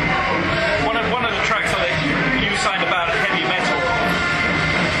 One of the tracks that you were saying about heavy metal,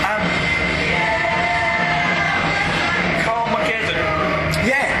 Carmageddon.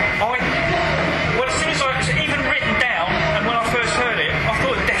 Yeah. Well, as soon as it's even written down, and when I first heard it, I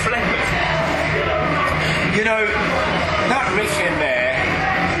thought of Def Leppard. You know, that riff in there.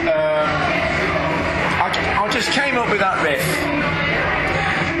 I just came up with that riff,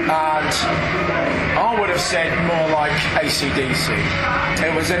 and I would have said more like AC/DC.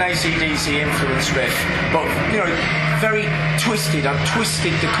 It was an AC/DC influenced riff, but, you know, very twisted. I've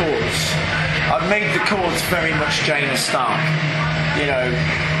twisted the chords. I've made the chords very much Janus Stark. You know,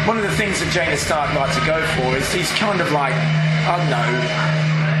 one of the things that Janus Stark likes to go for is he's kind of like, I don't know,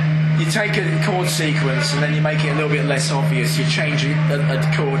 you take a chord sequence and then you make it a little bit less obvious. You change a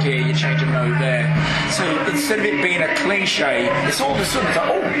chord here, you change a note there. So instead of it being a cliche, it's all of a sudden it's like,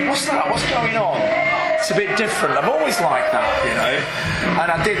 oh, what's that? What's going on? It's a bit different. I've always liked that, you know. And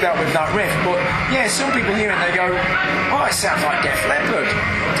I did that with that riff. But yeah, some people hear it and they go, oh, it sounds like Def Leppard.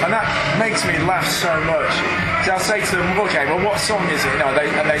 And that makes me laugh so much. So I'll say to them, okay, well, what song is it?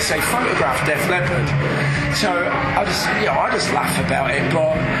 And they say, Photograph, Def Leppard. So I just laugh about it.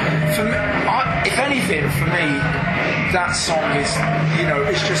 But for me, if anything, for me, that song is, you know,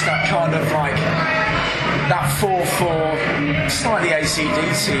 it's just that kind of like, that 4/4, slightly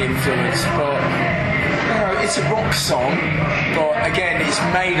AC/DC influence, but, you know, it's a rock song, but again, it's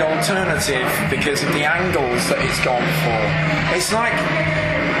made alternative because of the angles that it's gone for. It's like,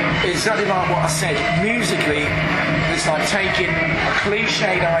 exactly like what I said, musically, it's like taking a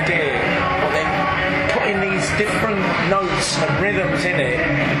cliched idea, but then putting these different notes and rhythms in it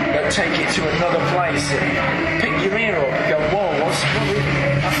that take it to another place and pick your ear up and go, whoa, that's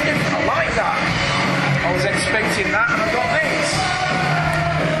different, I like that. I was expecting that and I got this.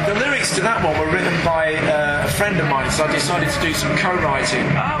 The lyrics to that one were written by a friend of mine, so I decided to do some co-writing.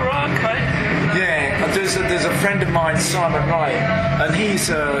 Oh, right, okay. Yeah, there's a friend of mine, Simon Wright, and he's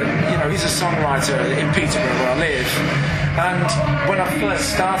a songwriter in Peterborough where I live. And when I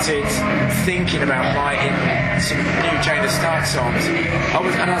first started thinking about writing some new Janus Stark songs,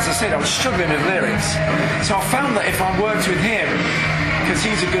 and as I said, I was struggling with lyrics. So I found that if I worked with him, because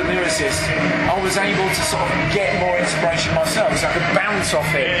he's a good lyricist, I was able to sort of get more inspiration myself, so I could bounce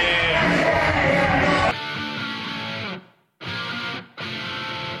off it.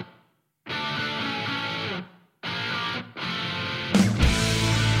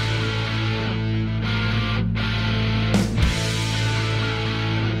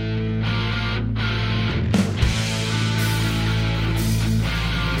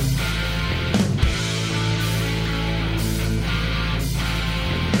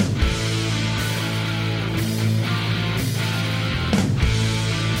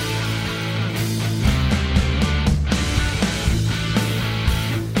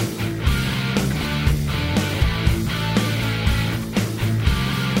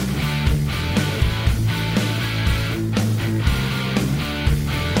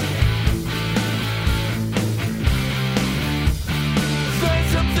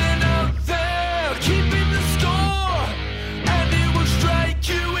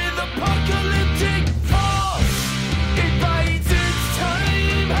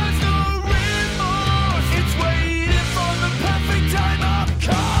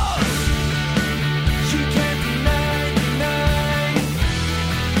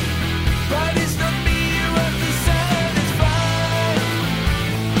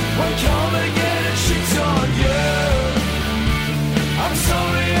 I'm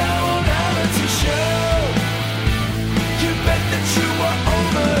sorry I won't have it to show. You bet that you were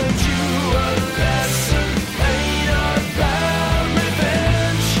overdue. A lesson ain't about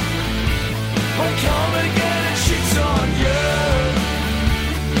revenge. When come again and shit's on you.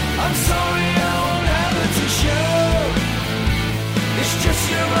 I'm sorry I won't have it to show. It's just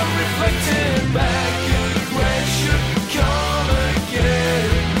your unreflected back aggression. Come again.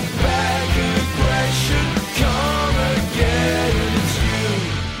 Back aggression. Come again. It's you.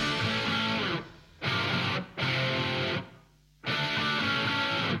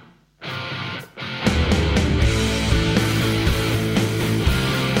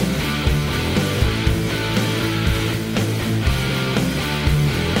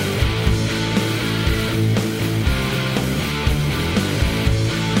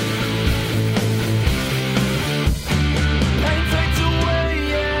 Pain fades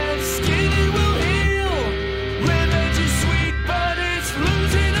away and skinny will heal. Revenge is sweet, but it's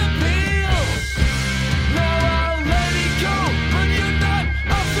losing appeal. Now I'll let it go, but you're not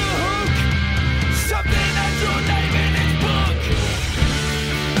off the hook. Something has your name in its book.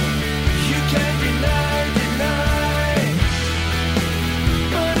 You can't deny,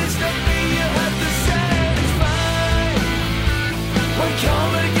 but it's not me you have to satisfy. When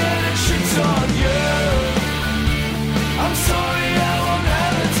come again and shit's on you. I'm sorry I won't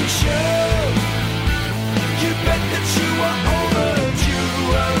have it to show. You bet that you were overdue.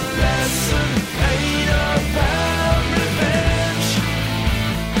 A lesson ain't about revenge.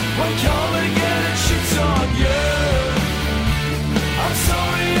 When come again and shit's on you. I'm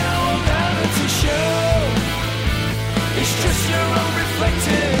sorry I won't have it to show. It's just your own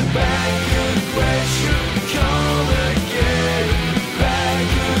reflected back aggression. Come again. Back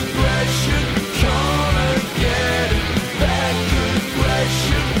aggression. Come again. Back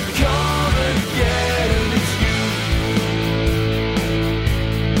aggression. Come again. It's you.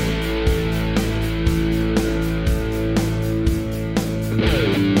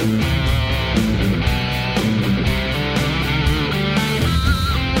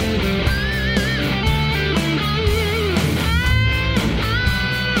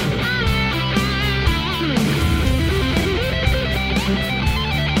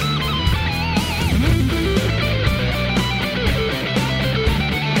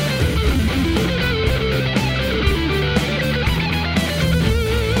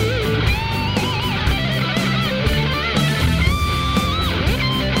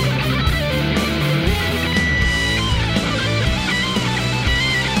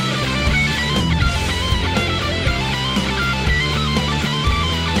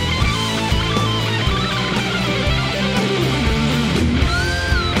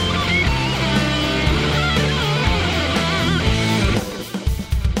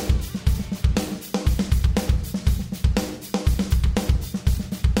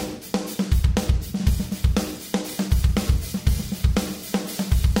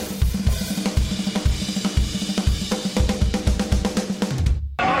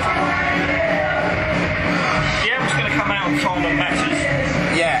 The album's going to come out on Time That Matters.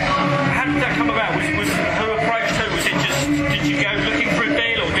 Yeah. How did that come about? Was who approached who? Was it just, did you go looking for a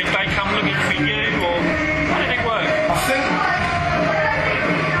deal, or did they come looking for you, or how did it work? I think.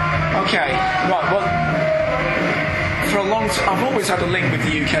 Okay, right. Well, for a long time, I've always had a link with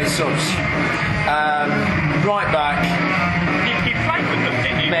the UK subs. Right back You played with them,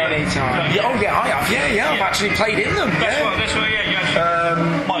 didn't you? many times. Yeah, oh yeah, I have. Yeah. I've actually played in them. That's Yeah. what, yeah, you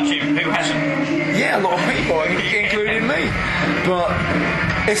actually, mind you, who hasn't? Yeah, a lot of people, including me. But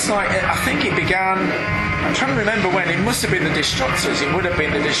it's like, I think it began, I'm trying to remember when, it must have been the Destructors, it would have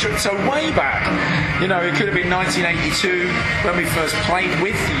been the Destructors, so way back. You know, it could have been 1982 when we first played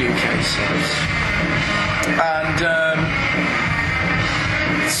with the UK subs. And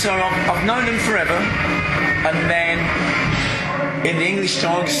so I've known them forever, and then in the English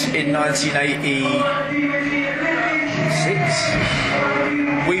Dogs in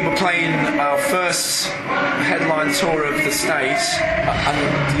 1986, we were playing our first headline tour of the States, and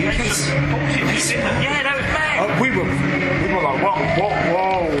the UK. Yeah, that was mad. We were like,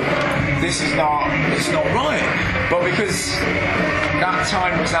 whoa, it's not right. But because that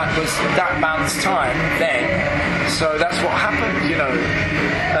time was that band's time then, so that's what happened, you know.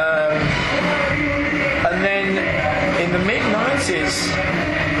 And then in the mid-90s,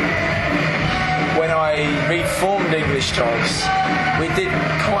 when I reformed English Dogs, we did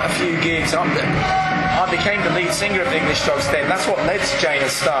quite a few gigs up there. I became the lead singer of the English Dogs then. That's what led to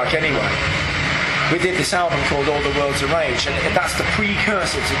Janus Stark anyway. We did this album called All the World's a Rage, and that's the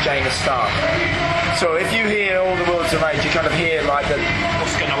precursor to Janus Stark. So if you hear All the World's a Rage, you kind of hear like the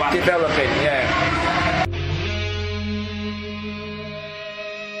What's going to happen? developing, yeah.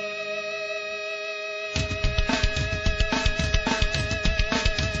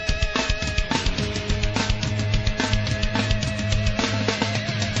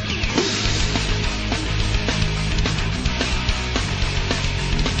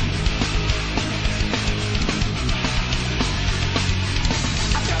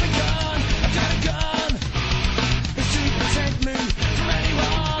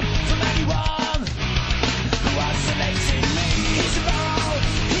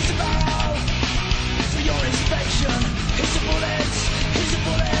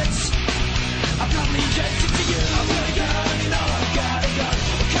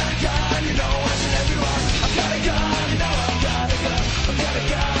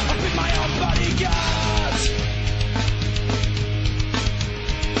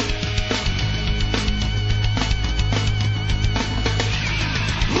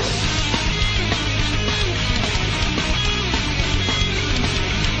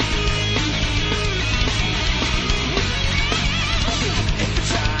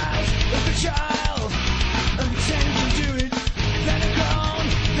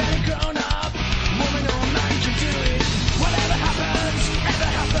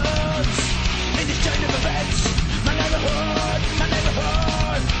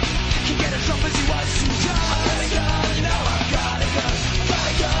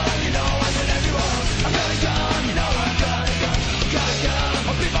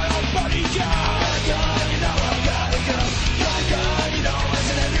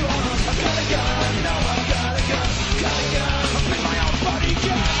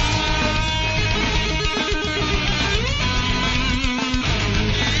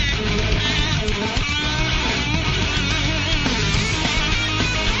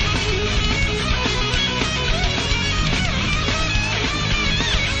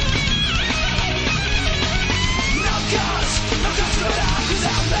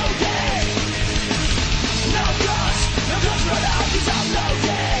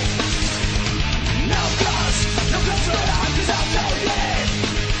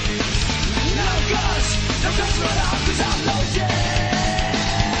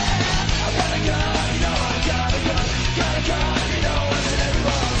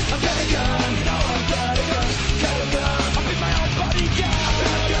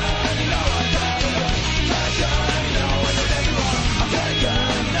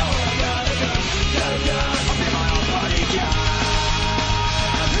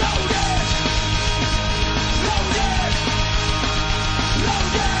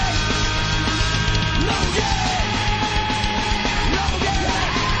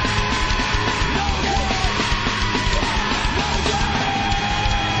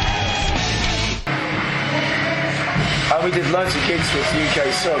 And we did loads of gigs with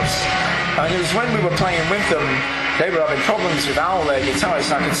UK subs. And it was when we were playing with them, they were having problems with Al, their guitarist.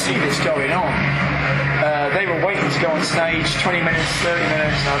 I could see this going on. They were waiting to go on stage, 20 minutes, 30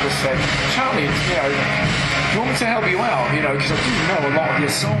 minutes, and I just said, Charlie, you know, do you want me to help you out? You know, because I do know a lot of your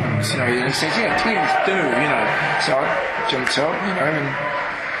songs, you know. And he said, yeah, please do, you know. So I jumped up, you know, and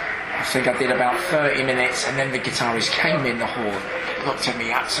I think I did about 30 minutes, and then the guitarist came in the hall, looked at me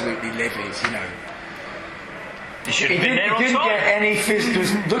absolutely livid, you know. You should He have been there on didn't time. get any physical.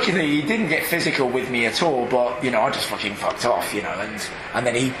 Luckily, he didn't get physical with me at all. But you know, I just fucking fucked off. You know, and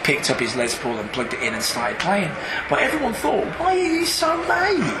then he picked up his Les Paul and plugged it in and started playing. But everyone thought, why are you so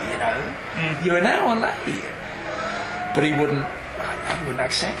late? You know, you're an hour late. But he wouldn't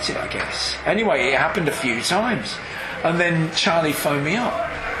accept it, I guess. Anyway, it happened a few times, and then Charlie phoned me up,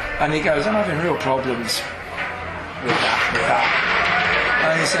 and he goes, I'm having real problems with that.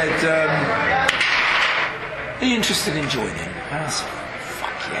 And he said. Are you interested in joining? And I said,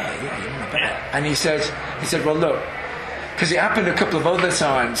 fuck yeah. And he said, well, look, because it happened a couple of other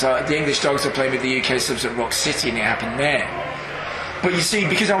times. The English Dogs were playing with the UK subs at Rock City, and it happened there. But you see,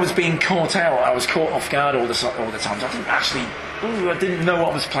 because I was being caught out, I was caught off guard all the times. I didn't know what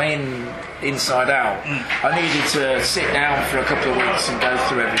I was playing inside out. I needed to sit down for a couple of weeks and go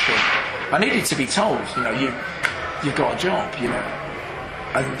through everything. I needed to be told, you know, you've got a job, you know.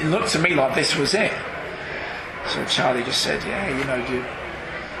 And it looked to me like this was it. So Charlie just said, yeah, you know, do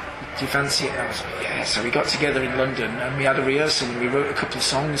you fancy it? And I was like, yeah. So we got together in London and we had a rehearsal and we wrote a couple of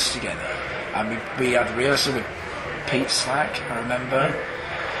songs together. And we had a rehearsal with Pete Slack, I remember.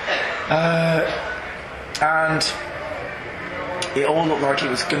 And it all looked like it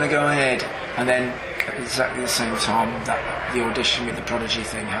was going to go ahead. And then at exactly the same time, that the audition with the Prodigy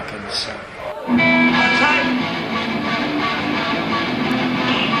thing happened. So.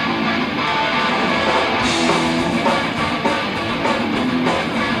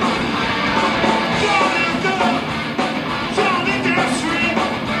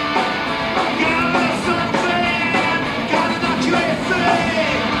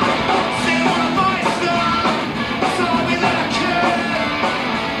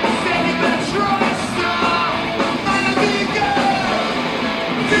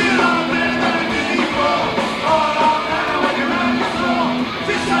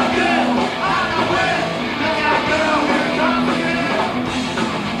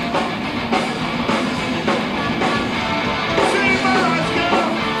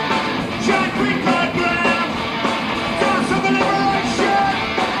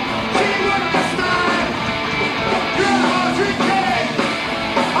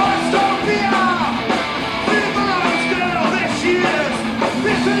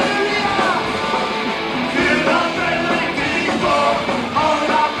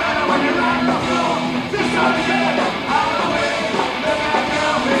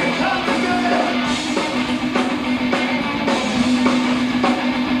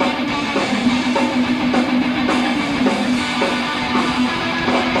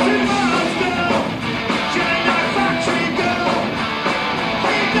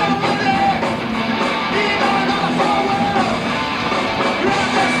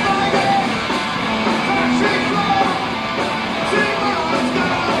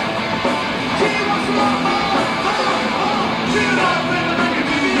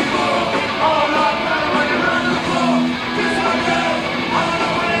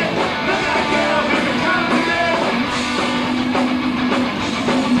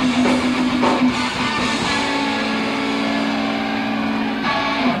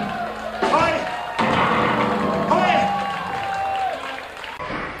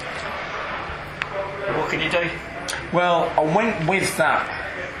 Well, I went with that,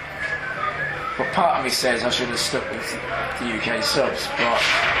 but part of me says I should have stuck with the UK subs, but,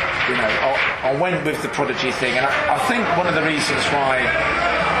 you know, I went with the Prodigy thing, and I think one of the reasons why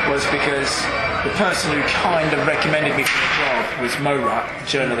was because the person who kind of recommended me for the job was Morat,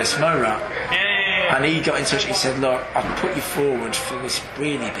 journalist Morat. Yeah. And he got in touch and he said, look, I've put you forward for this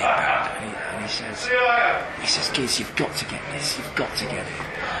really big band. And he says, Gizz, you've got to get this, you've got to get it.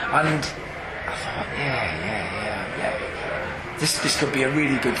 And I thought, yeah. This could be a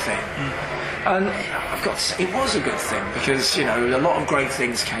really good thing. And I've got to say, it was a good thing because, you know, a lot of great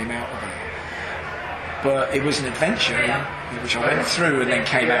things came out of it. But it was an adventure, which I went through and then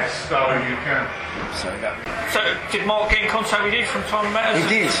came out. So you can. So did Mark get in contact with you from Time Matters? He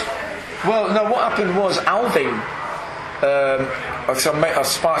did. Well, no, what happened was Alvin, I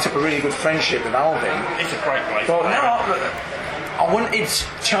sparked up a really good friendship with Alvin. It's a great place. Well, no, I wanted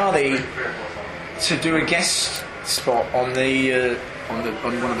Charlie to do a guest spot on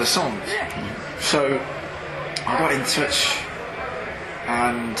one of the songs. So I got in touch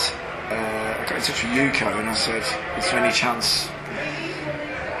and I got in touch with Yuko and I said, is there any chance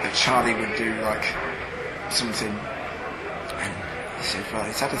that Charlie would do like something? And he said, well,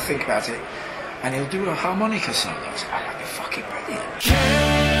 he's had to think about it and he'll do a harmonica solo. I said, that'd be fucking brilliant.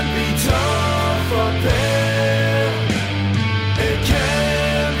 Can be tough up there. It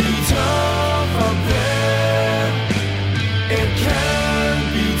can be tough up there. It can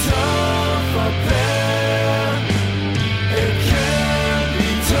be tough up there. It can be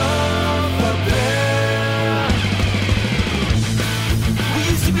tough up there. We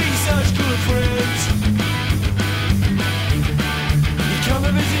used to be such good friends. You come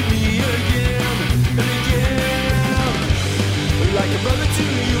and visit me again and again. Like a brother to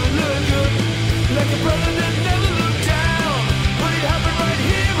you, look good. Like a brother that never looked down. But it happened right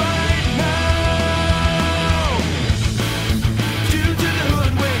here, right now. Due to the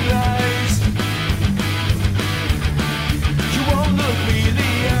hoodwink lies, you won't look me in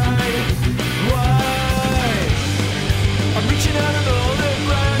the eye. Why? I'm reaching out an older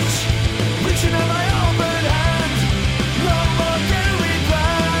branch, reaching out my open hand. No more can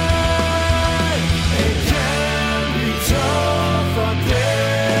reply. It can be tough up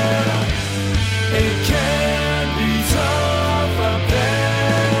there. It can be tough up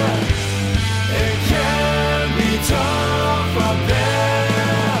there. It can be tough up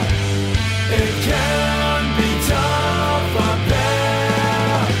there. It can be tough up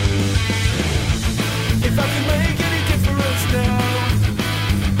there. If I can make any difference now,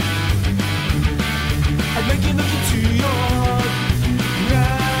 I'd make it look into your heart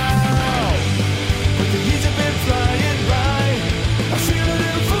now. But the years have been flying by. I feel a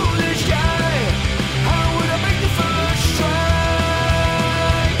little foolish guy. How would I make the first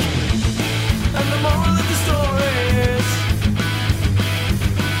strike? And the moral of the story is,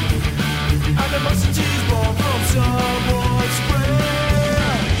 animosity is born from someone's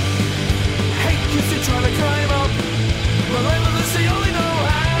square. Hate 'cause they're trying to climb up, but rivalries they only know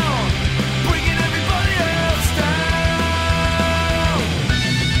how, bringing everybody else down.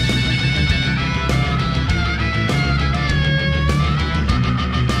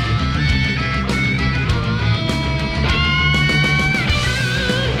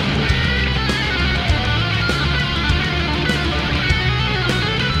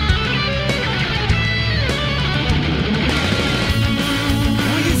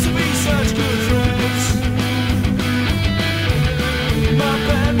 We used to be such good friends. My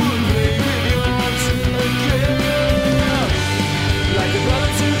band would play with yours again. Like a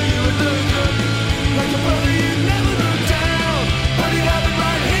brother to you would look good. Like a brother you never looked down. But it happened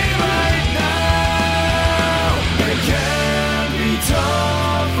right here, right now. It can be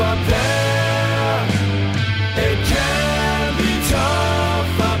tough up there. It can be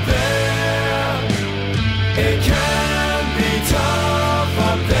tough up there. It can be tough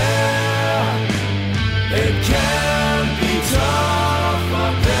up there. It can be tough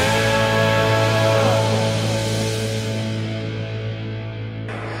up there.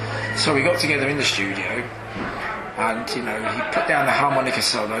 So we got together in the studio and, you know, he put down the harmonica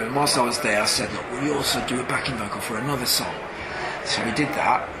solo and whilst I was there I said, look, will you also do a backing vocal for another song? So we did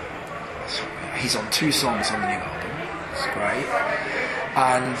that. So he's on 2 songs on the new album. It's great.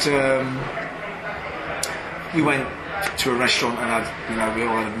 And we went to a restaurant and had, you know, we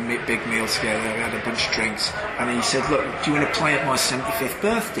all had a big meal together, we had a bunch of drinks and he said, look, do you want to play at my 75th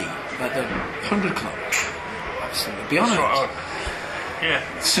birthday at the 100 Club? I said, I'd be honoured. Yeah.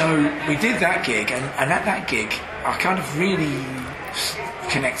 So we did that gig, and at that gig, I kind of really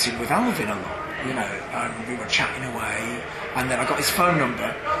connected with Alvin a lot, you know, and we were chatting away, and then I got his phone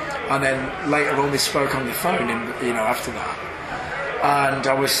number, and then later on we spoke on the phone, and, you know, after that. And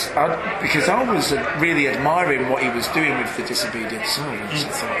because I was really admiring what he was doing with the Disobedient Silence, I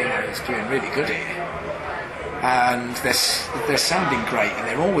thought, you know, he's doing really good here. And they're sounding great, and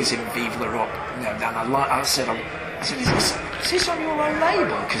they're always in Vive l'Europe. You know, and I said, is this on your own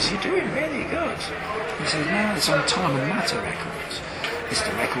label? Because you're doing really good. He said, no, it's on Time and Matter Records. It's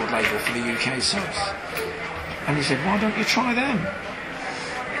the record label for the UK subs. And he said, why don't you try them?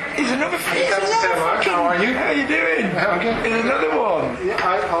 Here's another thing. How are you? How are you doing? Okay. Here's another one. Yeah,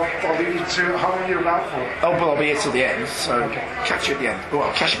 I'll leave you to. How long are you about for? Oh, well, I'll be here till the end, so catch you at the end. Well,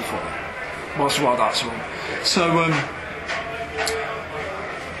 I'll catch you before then. While that's on.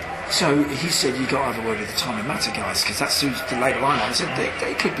 So he said, you got to have a word with the Time and Matter guys, because that's who's the label I'm on. I said,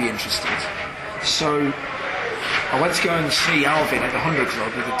 they could be interested. So I went to go and see Alvin at the 100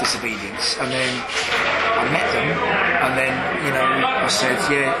 Club with the Disobedience, and then I met them, and then, you know, I said,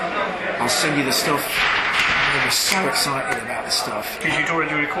 yeah, I'll send you the stuff, they were so excited about the stuff. Because you'd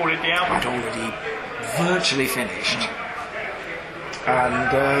already recorded the album? I'd already virtually finished.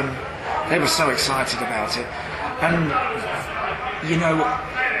 And they were so excited about it. And, you know,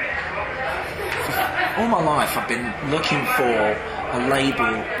 all my life I've been looking for a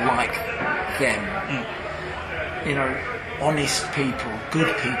label like them. You know, honest people,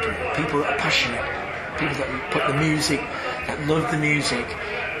 good people that are passionate, people that put the music, that love the music,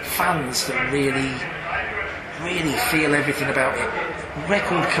 fans that really feel everything about it,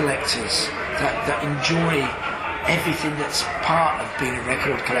 record collectors that enjoy everything that's part of being a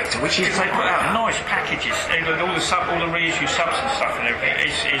record collector, which is they put out nice packages, all the reissue subs and stuff and everything.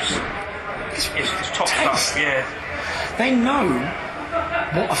 It's top stuff. Yeah, they know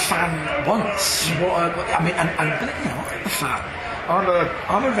what a fan wants. And you know, I'm a fan.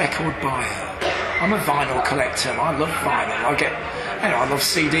 I'm a record buyer. I'm a vinyl collector. I love vinyl. I love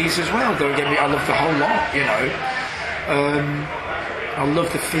CDs as well. Don't get me. I love the whole lot. You know. I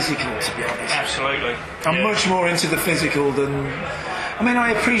love the physical, to be honest. Absolutely. I'm much more into the physical than...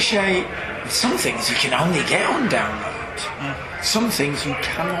 I appreciate some things you can only get on download. Some things you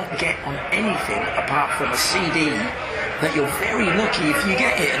cannot get on anything apart from a CD that you're very lucky if you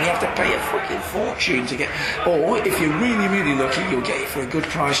get it, and you have to pay a fucking fortune to get... Or, if you're really, really lucky, you'll get it for a good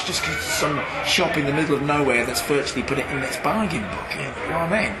price just because some shop in the middle of nowhere that's virtually put it in its bargain book. You know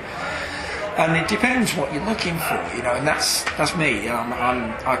what I mean? And it depends what you're looking for, you know, and that's me.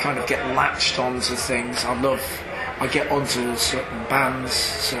 I kind of get latched onto things. I get onto certain bands,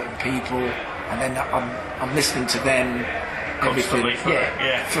 certain people, and then I'm listening to them. Constantly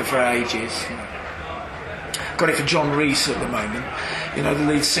for ages. You know. Got it for John Reese at the moment. You know, the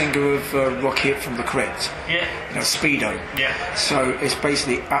lead singer of Rock Hit from the Crypt. Yeah. You know, Speedo. Yeah. So it's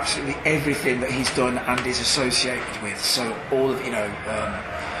basically absolutely everything that he's done and is associated with. So all of, you know.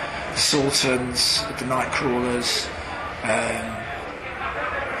 The Sultans, the Nightcrawlers,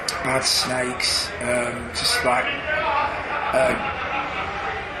 Bad Snakes, just like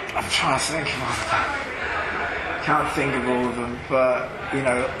I'm trying to think of all of them. Can't think of all of them, but you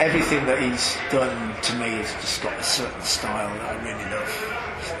know, everything that he's done to me has just got a certain style that I really love.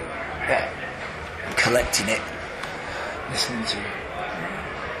 So, yeah, I'm collecting it, listening to it.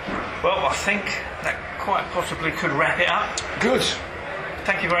 Well, I think that quite possibly could wrap it up. Good.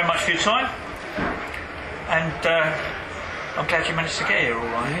 Thank you very much for your time, and I'm glad you managed to get here all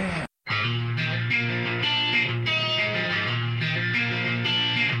right. Yeah.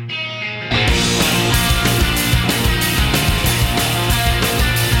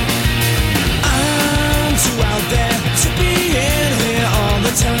 I'm too out there to be in here all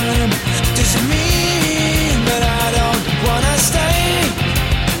the time. Doesn't mean that I don't wanna stay.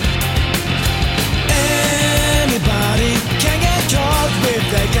 Anybody can get caught with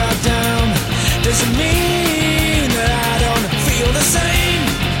their guard down. Doesn't mean that I don't feel the same.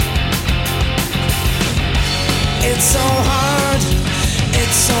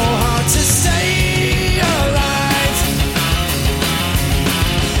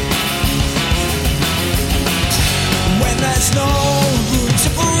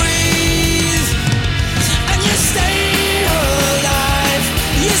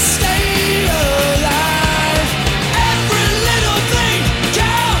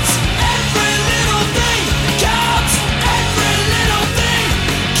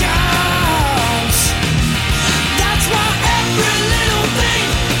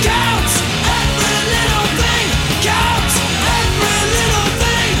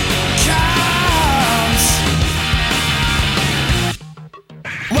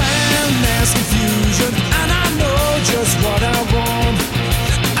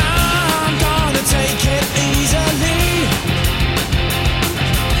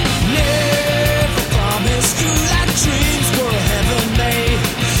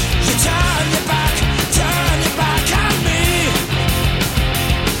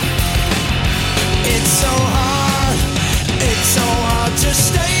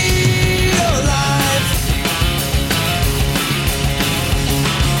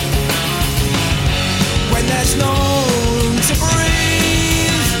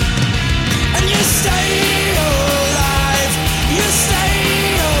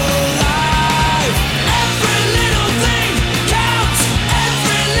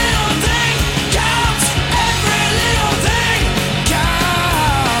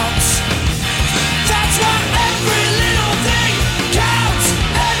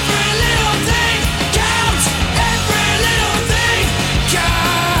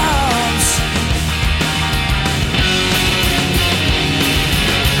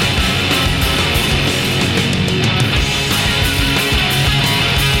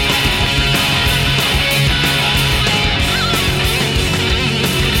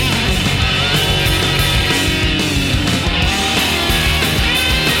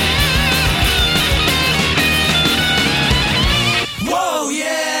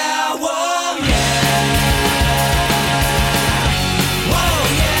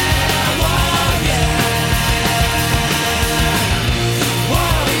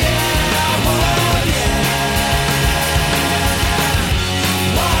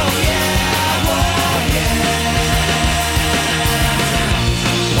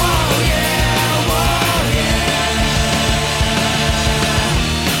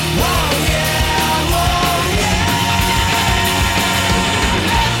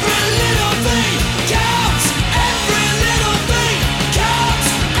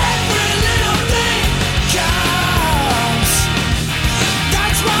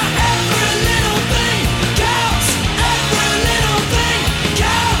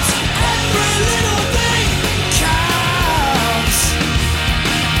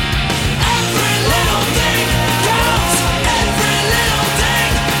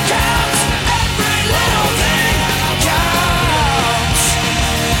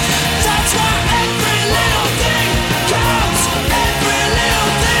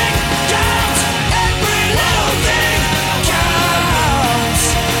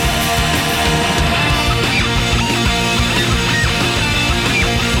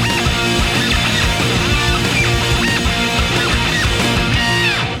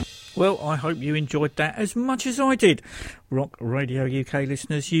 I hope you enjoyed that as much as I did. Rock Radio UK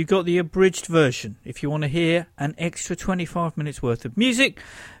listeners, you got the abridged version. If you want to hear an extra 25 minutes worth of music,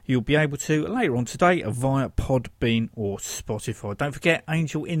 you'll be able to later on today via Podbean or Spotify. Don't forget,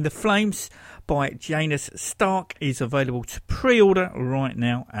 Angel in the Flames by Janus Stark is available to pre-order right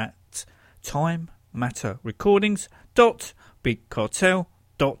now at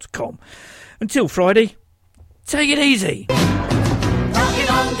timematterrecordings.bigcartel.com. Until Friday, take it easy. Knocking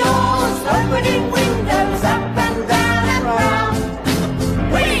on doors, opening windows.